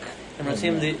ענק.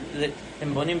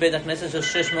 הם בונים בית הכנסת של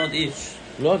 600 איש.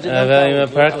 אבל אם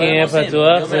הפארקינג יהיה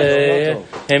פתוח,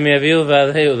 הם יביאו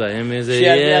ועדי אולי.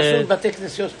 שיעשו בתי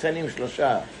כנסיות קטנים,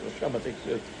 שלושה בתי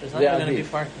כנסיות. זה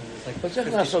עדיף.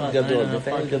 צריך לעשות גדול, בית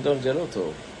הכנסת גדול זה לא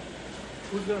טוב.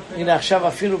 הנה עכשיו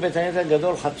אפילו בית הכנסת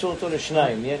הגדול חצו אותו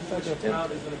לשניים, נהיה קצת יותר.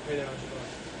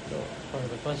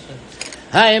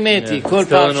 האמת היא, כל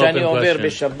פעם שאני עובר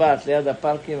בשבת ליד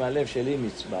הפארקים, הלב שלי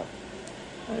מצבע.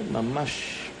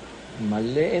 ממש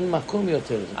מלא, אין מקום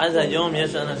יותר. עד היום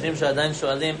יש אנשים שעדיין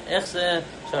שואלים איך זה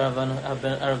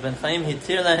שהרב בן חיים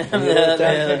התיר להם,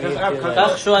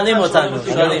 כך שואלים אותנו.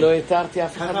 לא התרתי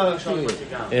אף אחד לא.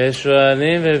 יש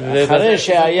שואלים אחרי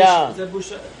שהיה,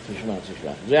 תשמע,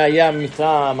 זה היה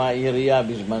מטעם העירייה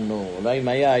בזמנו, אולי אם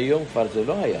היה היום כבר זה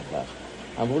לא היה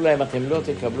כך. אמרו להם, אתם לא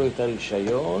תקבלו את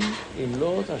הרישיון, אם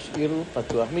לא תשאירו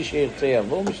פתוח. מי שירצה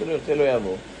יבוא, מי שלא ירצה לא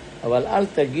יבוא. אבל אל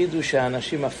תגידו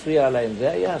שהאנשים מפריע להם,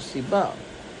 זה היה הסיבה.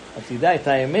 אז תדע את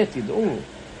האמת, תדעו.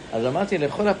 אז אמרתי,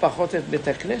 לכל הפחות את בית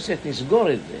הכנסת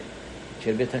נסגור את זה.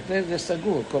 של בית הכנסת זה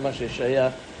סגור, כל מה שהיה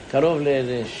קרוב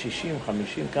ל-60,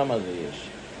 50, כמה זה יש?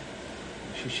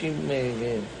 60...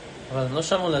 אבל לא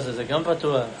שמעו לזה, זה גם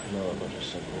פתוח. לא, זה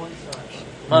סגור.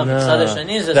 מה, בצד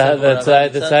השני זה סגור.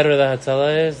 The side where the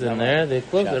Hatzalah is, in there, they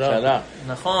close it off.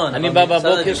 נכון. אני בא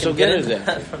בבוקר סוגר את זה.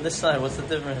 From this side, what's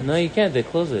the difference? No, you can't, they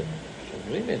close it.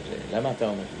 סוגרים את זה, למה אתה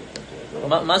אומר?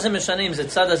 מה זה משנה אם זה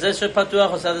צד הזה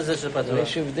שפתוח או צד הזה שפתוח?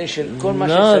 יש הבדל של כל מה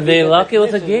No, they lock it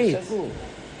with a זה gate. סגור.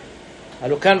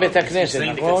 הלו כאן בית הכנסת,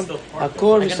 נכון?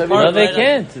 הכל מסביב. No, they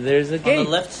can't. There's a On the gate.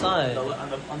 left side,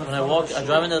 when I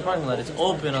drive into the parking lot, it's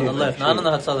open on the left, not on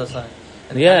the Hatzalah side.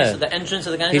 Yeah. The entrance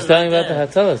of the Gan He's is talking right about the there.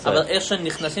 Hatzalah side. אבל איך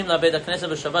שנכנסים לבית הכנסת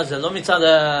בשבת, זה לא מצד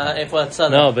איפה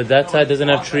הצלע. No, but that side doesn't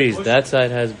have trees. That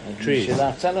side has trees. של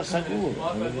ההצלה סגור,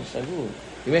 סגור.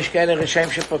 אם יש כאלה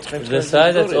רשעים שפותחים... The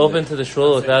side that's open to the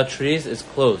shul without trees is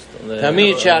closed.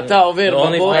 תמיד שאתה עובר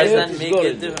בבוקר, תסגור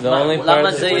את זה.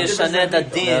 למה זה ישנה את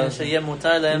הדין, שיהיה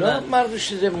מותר להם? לא אמרנו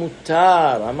שזה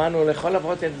מותר, אמרנו לכל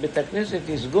הפחות את בית הכנסת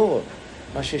תסגור.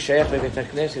 מה ששייך לבית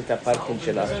הכנסת, הפארקינג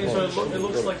של עצמו.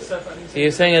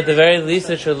 You're saying at the very least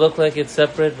it should look like it's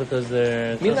separate because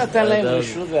they're... מי נתן להם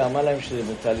רשות ואמר להם שזה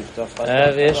מותר לפתוח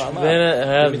הרב, יש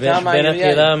בין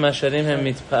הקהילה מהשנים הם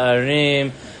מתפארים,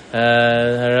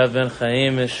 הרב בן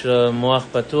חיים יש לו מוח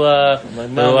פתוח,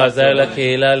 והוא עזר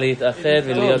לקהילה להתאחד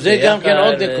ולהיות ביחד. זה גם כן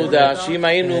עוד נקודה, שאם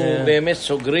היינו באמת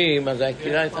סוגרים, אז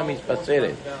הקהילה הייתה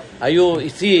מתפצלת. היו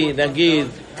איתי, נגיד,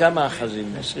 כמה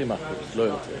אחזים, 20%, לא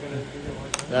יותר.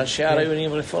 והשאר היו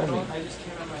נהיים רפורמים.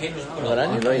 אבל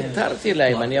אני לא התרתי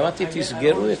להם, אני אמרתי,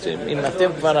 תסגרו את זה, אם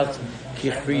אתם כבר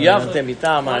חייבתם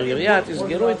מטעם העירייה,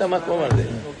 תסגרו את המקום הזה.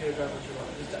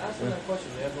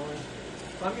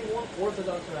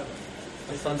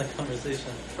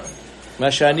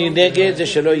 מה שאני נגד זה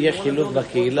שלא יהיה חילוט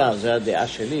בקהילה, זו הדעה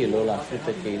שלי, לא להפריט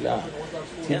את הקהילה.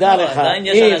 תדע לך, עדיין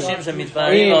יש אנשים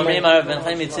שמתפארים ואומרים הרב בן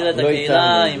חיים הציל את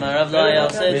הקהילה, אם הרב לא היה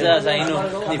עושה את זה אז היינו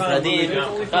נפרדים,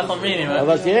 כך אומרים.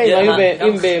 אבל תראה,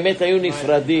 אם באמת היו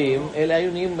נפרדים, אלה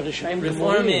היו נהיים רשעים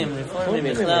רפורמים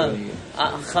בכלל.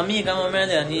 חמי גם אומר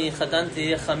לי, אני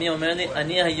חתנתי, חמי אומר לי,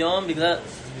 אני היום בגלל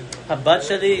הבת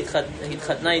שלי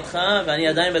התחתנה איתך ואני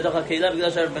עדיין בתוך הקהילה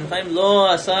בגלל שהרב בן חיים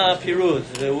לא עשה פירוט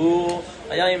והוא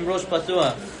היה עם ראש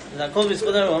פתוח. זה הכל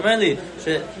בזכות הרב. הוא אומר לי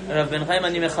שרב בן חיים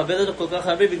אני מכבד אותו כל כך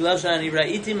הרבה בגלל שאני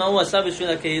ראיתי מה הוא עשה בשביל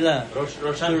הקהילה.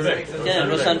 ראש הנפק. כן,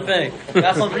 ראש הנפק.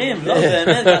 כך אומרים, לא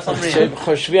באמת כך אומרים.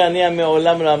 חושבי, אני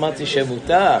מעולם לא אמרתי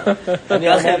שמותר.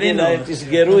 אני אמרתי להם,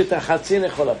 תסגרו את החצי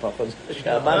לכל הפחות.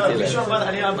 שאמרתי להם.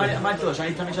 אני אמרתי לו,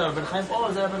 שאני תמיד של רב בן חיים,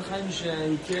 זה רב בן חיים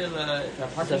שהכיר את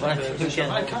הפרטים.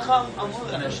 ככה אמרו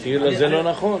אנשים. תגיד לו, זה לא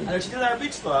נכון. אני רציתי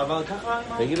להרביץ לו, אבל ככה...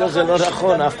 תגיד לו, זה לא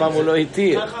נכון, אף פעם הוא לא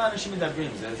התיר. ככה אנשים מדברים,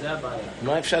 זה הבעיה.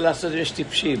 מה אפשר לעשות? יש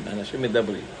טיפשים, אנשים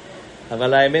מדברים.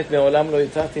 אבל האמת, מעולם לא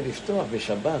התרתי לפתוח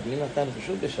בשבת, מי נתן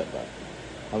פשוט בשבת.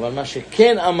 אבל מה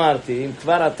שכן אמרתי, אם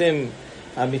כבר אתם,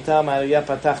 מטעם העירייה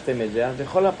פתחתם את זה, אז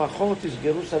לכל הפחות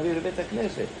תסגרו סביב לבית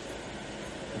הכנסת.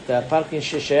 את הפארקינג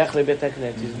ששייך לבית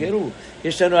הכנסת, תסגרו.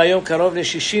 יש לנו היום קרוב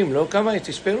ל-60, לא כמה,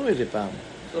 תספרו את זה פעם.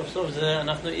 סוף זה,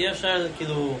 אנחנו אי אפשר,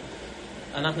 כאילו,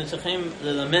 אנחנו צריכים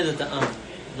ללמד את העם.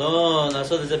 לא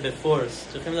לעשות את זה בפורס.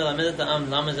 צריכים ללמד את העם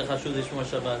למה זה חשוב לשמור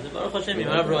שבת. זה ברוך השם, אם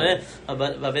הרב רואה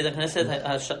בבית הכנסת,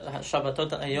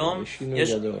 השבתות היום,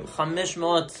 יש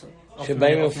 500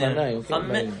 שבאים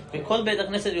אופניים. בכל בית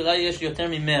הכנסת אולי יש יותר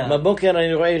מ-100. בבוקר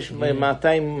אני רואה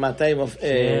 200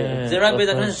 זה רק בית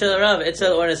הכנסת של הרב.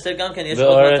 אצל אור אסתר גם כן יש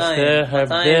עוד 200.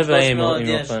 הרבה באים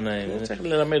עם אופניים. צריך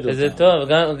ללמד אותם. זה טוב,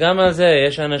 גם על זה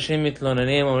יש אנשים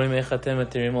מתלוננים, אומרים איך אתם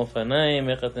מתירים אופניים,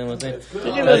 איך אתם עושים.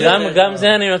 גם זה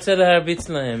אני רוצה להרביץ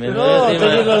להם.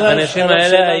 האנשים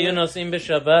האלה היו נוסעים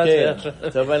בשבת.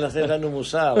 טוב, לתת לנו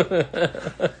מוסר.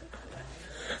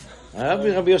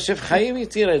 רבי יוסף חיים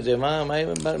התיר את זה,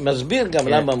 מסביר גם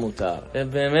למה מותר.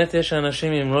 באמת יש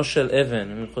אנשים עם ראש של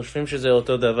אבן, הם חושבים שזה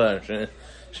אותו דבר,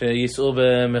 שיסעו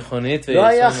במכונית. לא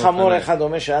היה חמור אחד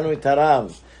אומר שאנו את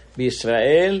הרב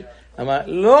בישראל, אמר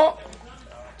לא,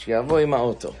 שיבוא עם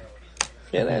האוטו.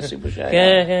 כן, היה סיפור שהיה.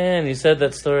 כן, you said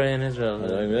that story in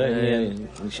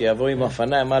Israel. שיבוא עם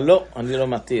אופניים, אמר לא, אני לא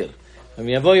מתיר. הם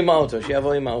יבוא עם האוטו,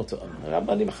 שיבוא עם האוטו.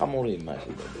 רבנים חמורים, מה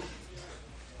שידבר.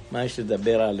 מה יש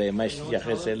לדבר עליהם, מה יש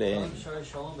להתייחס אליהם.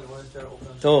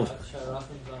 טוב,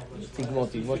 תגמור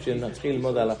שנתחיל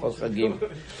ללמוד הלכות חגים.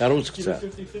 תרוץ קצת.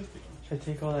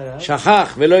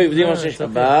 שכח ולא עבדים עושה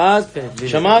שבת.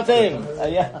 שמעתם?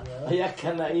 היה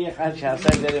קנאי אחד שעשה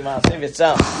את זה למעשה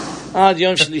וצם עד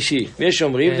יום שלישי. ויש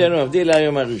אומרים, זה לא מבדיל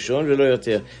ליום הראשון ולא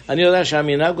יותר. אני יודע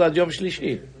שהמנהג הוא עד יום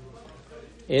שלישי.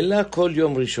 אלא כל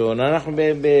יום ראשון, אנחנו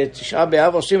בתשעה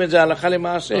באב עושים את זה הלכה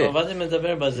למעשה. עבדתי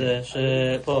מדבר בזה,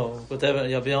 שפה הוא כותב,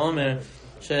 יביע אומר,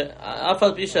 שאף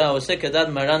על פי שהעושה כדת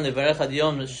מרן לברך עד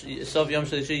יום, סוף יום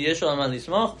שלישי, יש לו על מה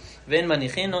לסמוך, ואין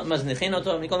מזניחין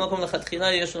אותו, מכל מקום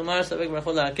לכתחילה יש לומר ספק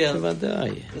ברכות להקל. בוודאי.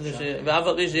 ואף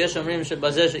על פי שיש אומרים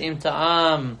שבזה שאם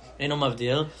טעם אינו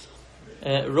מבדיל,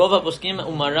 רוב הפוסקים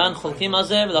ומרן חולקים על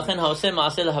זה, ולכן העושה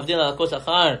מעשה להבדיל על הכוס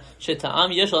אחר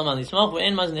שטעם יש לו מה לסמוך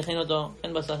ואין מזניחין אותו,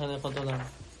 אין בשכל לאכול אותו.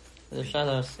 אז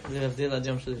אפשר להבדיל עד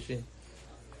יום שלישי.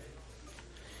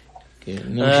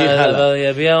 נמשיך הלאה. אבל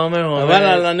יביע עומר הוא אבל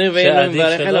על אומר הנר ואין לו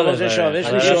מברך שלא אלא מוצא שואב. יש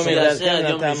מישהו אומר שיעשה עד דרכם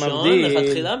יום אתה ראשון, מבדיל.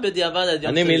 לכתחילה בדיעבד עד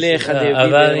יום אני שלישי. מילי אחד הבדיל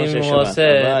אבל אם במוצא הוא שבת.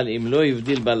 עושה- אבל אם לא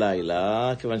הבדיל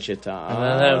בלילה, כיוון שטעם...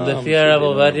 אבל לפי הרב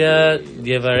עובדיה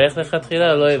יברך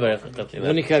לכתחילה או לא יברך לכתחילה?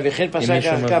 הוא נקרא, וכן פסק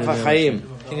מישהו על כף מבדיל. החיים.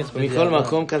 I think it's ומכל בדיעבד.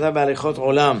 מקום כתב בהליכות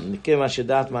עולם, מכיוון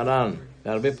שדעת מרן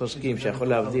והרבה פוסקים שיכול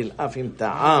להבדיל אף אם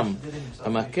טעם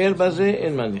המקל בזה,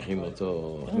 אין מניחים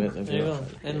אותו.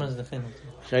 אין מזדחים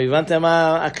אותו. עכשיו הבנתם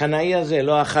מה הקנאי הזה?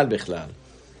 לא אכל בכלל.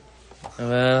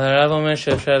 אבל הרב אומר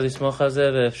שאפשר לסמוך על זה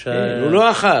ואפשר... הוא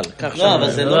לא אכל. כך לא, אבל שאומר.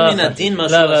 זה לא לא מן אכל. הדין מה לא,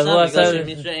 שהוא אבל הוא עשה, עשה-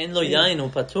 בגלל שמי שאין לו יין הוא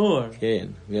פטור. כן,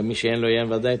 גם מי שאין לו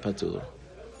יין ודאי פטור.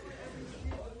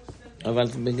 אבל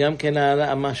גם כן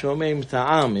מה שאומר עם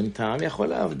טעם יכול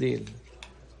להבדיל.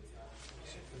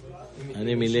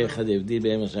 אני מילי אחד הבדיל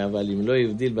באמס, אבל אם לא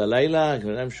הבדיל בלילה,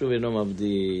 כבודם שוב אינו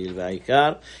מבדיל.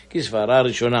 והעיקר, כי סברה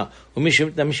ראשונה.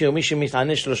 ומי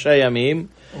שמתענה 3 ימים,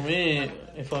 ומי,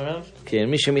 איפה הרב? כן,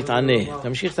 מי שמתענה,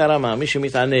 תמשיך את הרמה, מי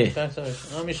שמתענה,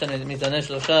 לא משנה, מתענה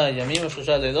 3 ימים או 3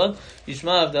 לילות,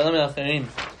 ישמע הבדלה מאחרים.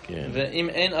 כן. ואם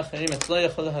אין אחרים אצלו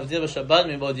יכול להבדיל בשבת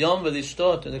מבעוד יום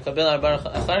ולשתות ולקבל 4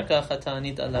 אחר כך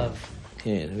התענית עליו.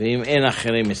 כן, ואם אין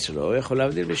אחרים אצלו, הוא יכול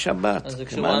להבדיל בשבת. אז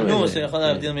כשהוא אנוס הוא יכול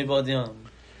להבדיל מבעוד יום.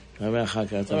 ואחר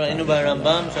כך אתה... ראינו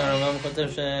ברמב"ם שהרמב"ם כותב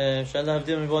שאפשר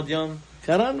להבדיל מבעוד יום.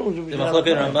 קראנו. זה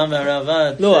מחלוקת רמב"ם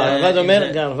והרעב"ד. לא, הרעב"ד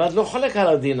אומר, גם הרעב"ד לא חולק על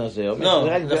הדין הזה, הוא אומר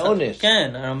שזה רק באונס.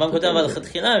 כן, הרמב"ם כותב אבל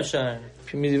לכתחילה אפשר.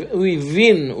 הוא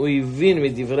הבין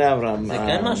מדברי אברהם. זה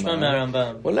כן משמע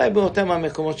מהרמב"ם. אולי באותם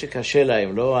המקומות שקשה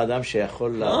להם, לא אדם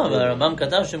שיכול... לא, אבל הרמב"ם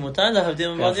כתב שמותר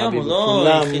להבדיל מבעוד יום, הוא לא...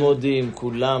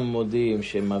 כולם מודים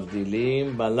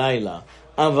שמבדילים בלילה.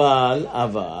 אבל,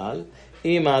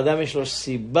 אם האדם יש לו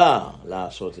סיבה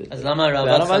לעשות את זה. אז למה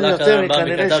הרעב"ד חלק על הרמב"ם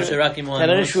וכתב שרק אם הוא אנוס?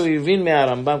 כנראה שהוא הבין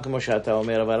מהרמב"ם כמו שאתה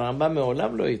אומר, אבל הרמב"ם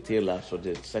מעולם לא התיר לעשות את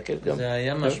זה. תסתכל גם. זה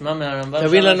היה משמע מהרמב"ם.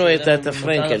 תביא לנו את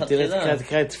הפרנקל,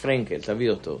 תקרא את פרנקל, תביא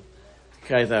אותו.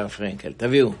 תקרא את הפרנקל,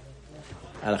 תביאו.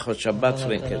 הלכות שבת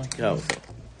פרנקל, תקרא אותו.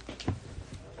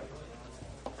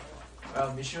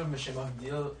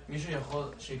 מישהו יכול,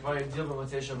 שכבר יבדיל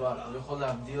במוצאי שבת, הוא יכול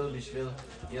להבדיל בשביל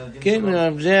ילדים כן,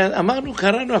 זה אמרנו,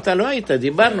 קראנו, אתה לא היית,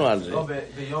 דיברנו על זה.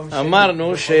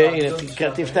 אמרנו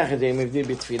תפתח את זה, אם הבדיל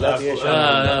בתפילה, תהיה שם.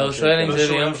 הוא שואל אם זה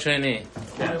ביום שני.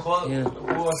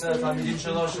 הוא עושה לתלמידים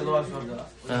שלו שלא עשו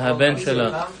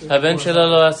הבדלה. הבן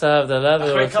שלו לא עשה הבדלה,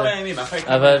 אחרי כמה ימים,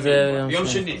 אבל זה יום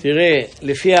שני. תראה,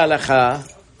 לפי ההלכה,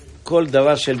 כל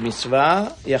דבר של מצווה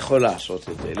יכול לעשות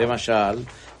את זה. למשל,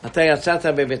 אתה יצאת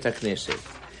בבית הכנסת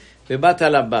ובאת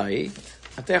לבית,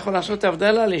 אתה יכול לעשות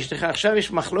הבדלה לאשתך. עכשיו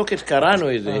יש מחלוקת,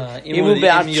 קראנו את זה. אם הוא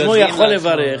בעצמו יכול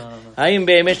לברך, האם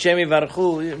באמת שהם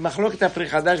יברכו, מחלוקת הפרי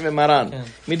חדש ומרן.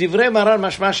 מדברי מרן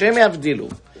משמע שהם יבדילו.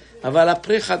 אבל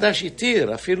הפרי חדש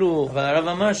התיר, אפילו... אבל הרב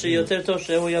אמר שיותר טוב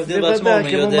שהוא יבדיל בעצמו,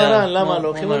 בוודאי, כמו מרן, למה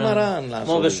לא? כמו מרן.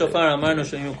 כמו בשופר אמרנו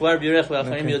שאם הוא כבר בירך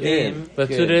ואחרים יודעים... But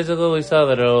 2 days ago we saw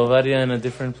that Ovadia in a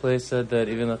different place said that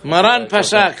even... מרן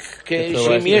פסק,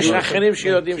 שאם יש אחרים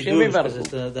שיודעים שהם יברכו.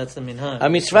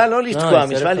 המצווה לא לתקוע,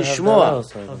 המצווה לשמוע.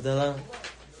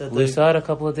 We saw it a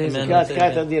couple of days ago. תקרא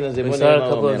את הדין הזה, We בוא saw נראה it מה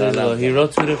a couple of days ago. אומר. He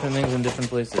wrote 2 different things in different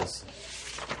places.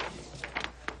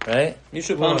 Right?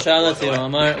 מישהו פעם שאל אותי,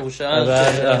 הוא שאל...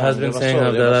 About a husband saying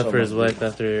Havdalah for his wife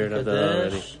after he heard Havdalah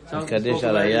already. מקדש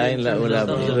על היין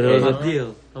ולהבדיל.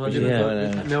 מבדיל.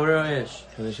 מעורר אש.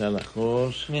 מקדש על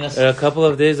החוש. A couple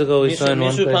of days ago we saw in one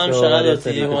מישהו place פעם שאל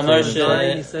אותי, הוא אמר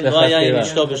שלא היה עם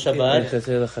אשתו בשבת.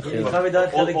 הלכה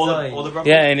מדעת חלק זין.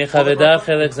 Yeah, in Yechavedah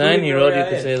Chelek Zayin, he wrote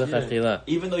Yikasei L'Chachila.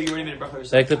 Even though you already made a bracha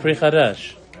yourself. Like the Pri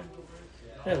Chadash.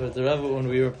 Yeah, but the Rav, when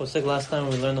we were posek last time,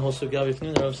 we learned the whole sugya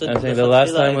before. The Rav said I'm saying the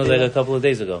last time was like a couple of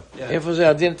days ago. איפה זה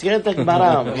הדין? תראה את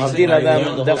הגמרא, מבדיל אדם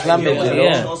דף למד.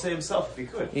 Yeah. Also himself, if he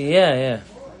could. Yeah.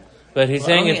 But he's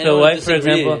saying if the wife, for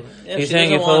example, he's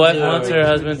saying if a wife wants her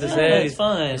husband to say it, it's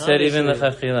fine. he said even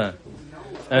L'Chachila.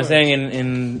 I'm saying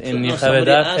in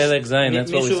Yechavedah Chelek Zayin,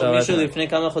 that's what we saw last מישהו time. לפני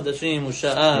כמה חודשים, הוא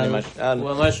שאל,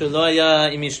 הוא אמר שהוא לא היה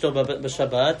עם אשתו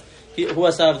בשבת, הוא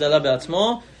עשה הבדלה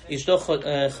בעצמו, אשתו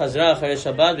חזרה אחרי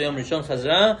שבת, ביום ראשון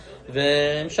חזרה,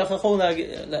 והיא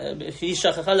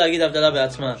שכחה להגיד הבדלה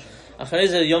בעצמה. אחרי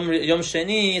זה יום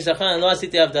שני, זכר, לא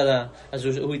עשיתי הבדלה. אז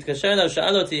הוא התקשר אליו,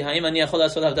 שאל אותי, האם אני יכול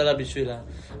לעשות הבדלה בשבילה?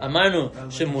 אמרנו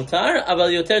שמותר,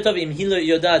 אבל יותר טוב אם היא לא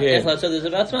יודעת איך לעשות את זה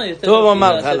בעצמה, יותר טוב שהיא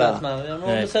לעשות בעצמה.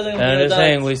 I'm just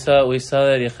saying we saw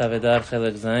that Yechavedah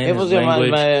Chelek Zayin, his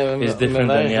language is different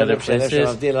than the other places.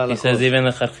 He says even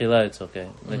L'Chachila it's okay,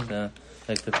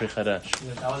 like the Pri Chadash.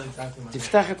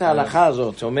 תפתח את ההלכה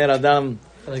הזאת, אומר אדם,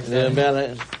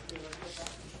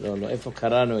 לא, איפה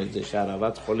קראנו את זה,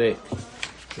 שהרב"ד חולק.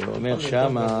 הוא אומר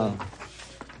שמה,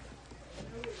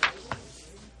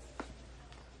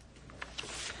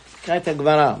 קרא את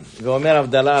הגמרא, ואומר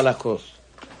הבדלה על הכוס.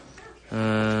 I would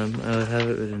have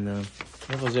it written down.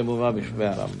 איפה זה מובא בשבי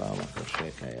הרמב"ם, הקשה,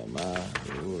 קיימה,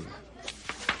 ייעוד.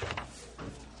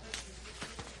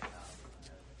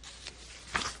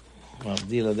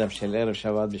 מבדיל אדם של ערב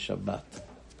שבת בשבת.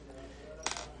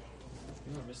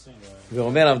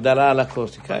 ואומר הבדלה על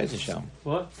הכוס, תקרא את זה שם. What?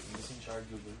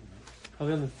 Probably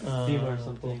on the theme or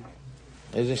something.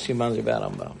 איזה סימן זה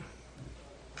ברמב"ם?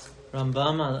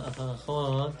 רמב"ם על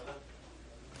הלכות,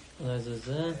 אולי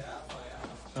זה,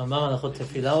 רמב"ם על הלכות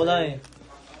תפילה אולי?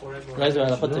 אולי זה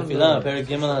הלכות תפילה, פרק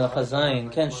ג' הלכה ז',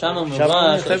 כן, שם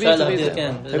מובא שאפשר להבדיל,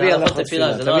 כן, זה הלכות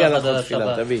תפילה, זה לא הלכות על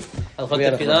השבת. הלכות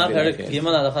תפילה, פרק ג'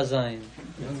 הלכה ז',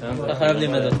 ככה רב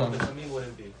לימד אותנו.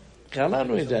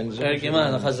 קראנו את זה, פרק ג'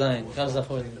 הלכה ז', כך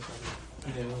זכור לי.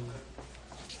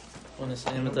 בואו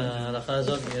נסיים את ההלכה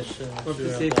הזאת, יש... We're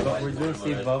doing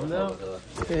Saif Vav now?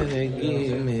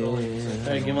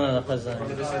 פרק ג' הלכה ז'.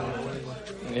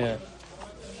 Yeah.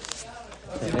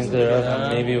 I think the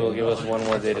Rav maybe will give us one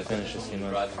more day to finish the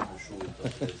Siman.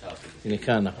 הנה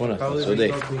כאן, נכון, אתה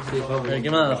צודק. פרק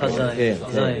ג' הלכה ז',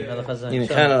 הלכה ז'. הנה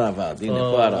כאן הרב"ד, הנה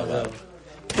פה הרב"ד.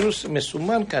 כאילו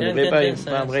מסומן כאן,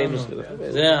 פעם ראינו.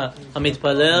 זה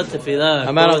המתפלל תפילה.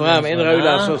 אמר אברהם, אין ראוי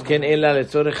לעשות כן אלא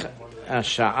לצורך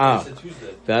השעה,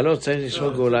 והלא צריך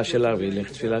לשמור גאולה של ערבית,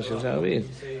 לך תפילה של ערבית.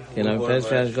 כן, המתפלל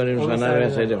תפילה של קודם זמנה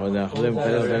ויצא דרך, אנחנו זה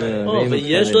מתפלל.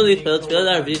 ויש לו להתפלל תפילה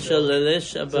לערבית של לילי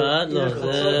שבת, לא,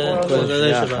 זה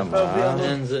לילי שבת.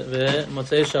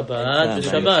 ומוצאי שבת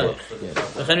ושבת.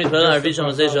 וכן מתפלל לערבית של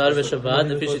מוצאי שבת ושבת,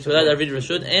 לפי שתפילה לערבית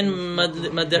רשות, אין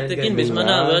מדקדקין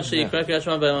בזמנה, ועד שיקרא קריאת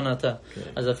שמע בעונתה.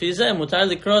 אז לפי זה מותר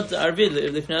לקרות ערבית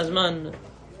לפני הזמן.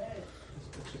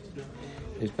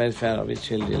 להתפלל תפילה ערבית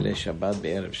של לילי שבת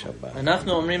בערב שבת.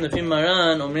 אנחנו אומרים, לפי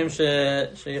מרן, אומרים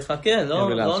שיחכה, לא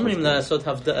אומרים לעשות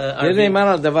זה ערבית. נאמר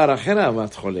על דבר אחר, אבל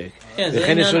את חולק.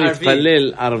 וכן יש לו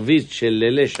להתפלל ערבית של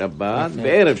לילי שבת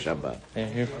בערב שבת.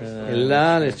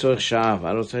 אלא לצורך שעה,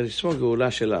 אבל לא צריך לשמור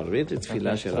גאולה של ערבית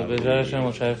לתפילה של ערבית. So Berura Sephardi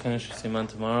will try to finish the Siman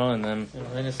tomorrow, and then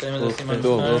we'll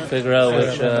we'll figure out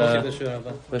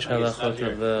which halachot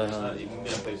of the...